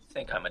 seconds. You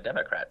think I'm a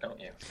Democrat, don't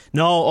you?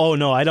 No, oh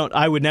no, I don't.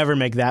 I would never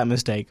make that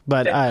mistake.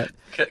 But yeah.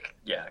 No,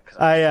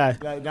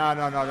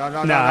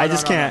 I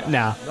just can't.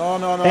 No,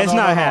 it's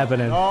not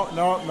happening.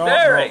 No.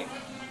 Barry.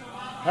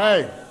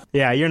 Hey.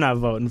 Yeah, you're not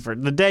voting for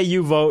the day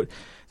you vote.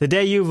 The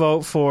day you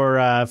vote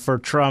for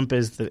Trump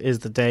is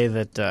the day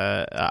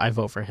that I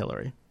vote for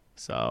Hillary.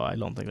 So I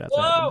don't think that's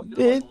happening.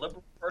 You're the most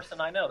liberal person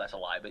I know. That's a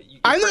lie. But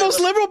I'm the most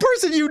liberal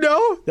person you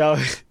know. No.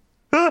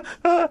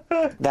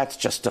 That's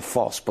just a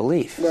false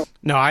belief.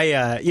 No,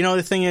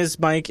 the thing is,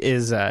 Mike,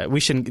 is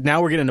we shouldn't.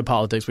 Now we're getting into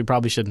politics. We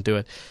probably shouldn't do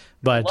it,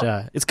 but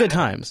it's good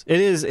times.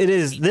 It is.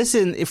 This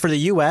for the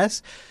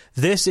U.S.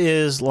 This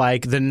is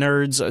like the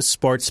nerds'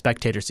 sports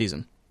spectator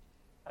season.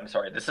 I'm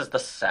sorry. This is the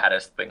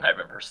saddest thing I've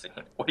ever seen.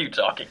 What are you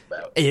talking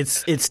about?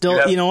 It's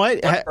still. You know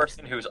what? One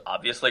person who's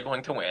obviously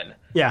going to win.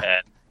 Yeah.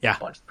 And yeah. A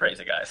bunch of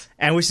crazy guys.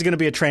 And which is going to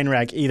be a train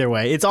wreck either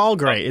way. It's all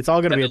great. It's all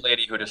going to be the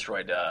lady who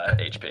destroyed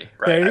HP.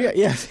 Right. There you go.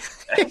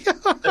 Yes.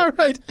 All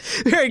right.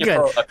 Very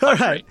good. All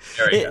right.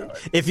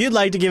 If you'd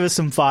like to give us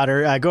some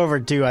fodder, go over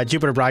to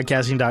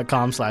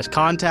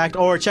jupiterbroadcasting.com/contact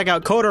or check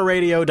out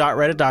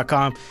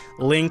coderradio.reddit.com.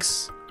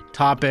 Links,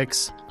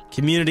 topics,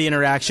 community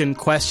interaction,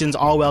 questions,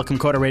 all welcome.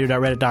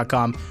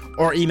 coderradio.reddit.com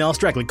or email us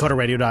directly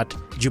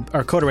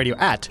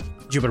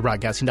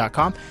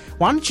coderradio@jupiterbroadcasting.com.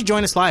 Why don't you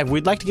join us live?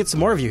 We'd like to get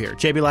some more of you here.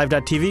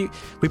 jblive.tv.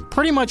 We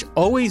pretty much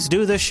always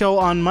do this show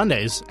on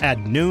Mondays at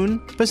noon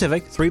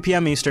Pacific, 3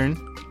 p.m. Eastern.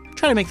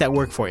 Try to make that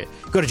work for you.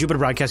 Go to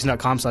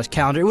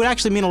jupiterbroadcasting.com/calendar. It would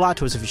actually mean a lot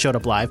to us if you showed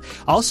up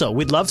live. Also,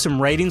 we'd love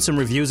some ratings, some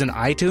reviews in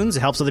iTunes.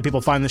 It helps other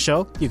people find the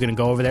show. You can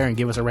go over there and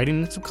give us a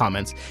rating and some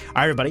comments. All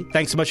right, everybody.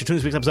 Thanks so much for tuning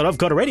in to this week's episode of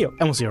Coder Radio,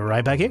 and we'll see you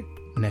right back here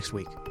next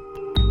week.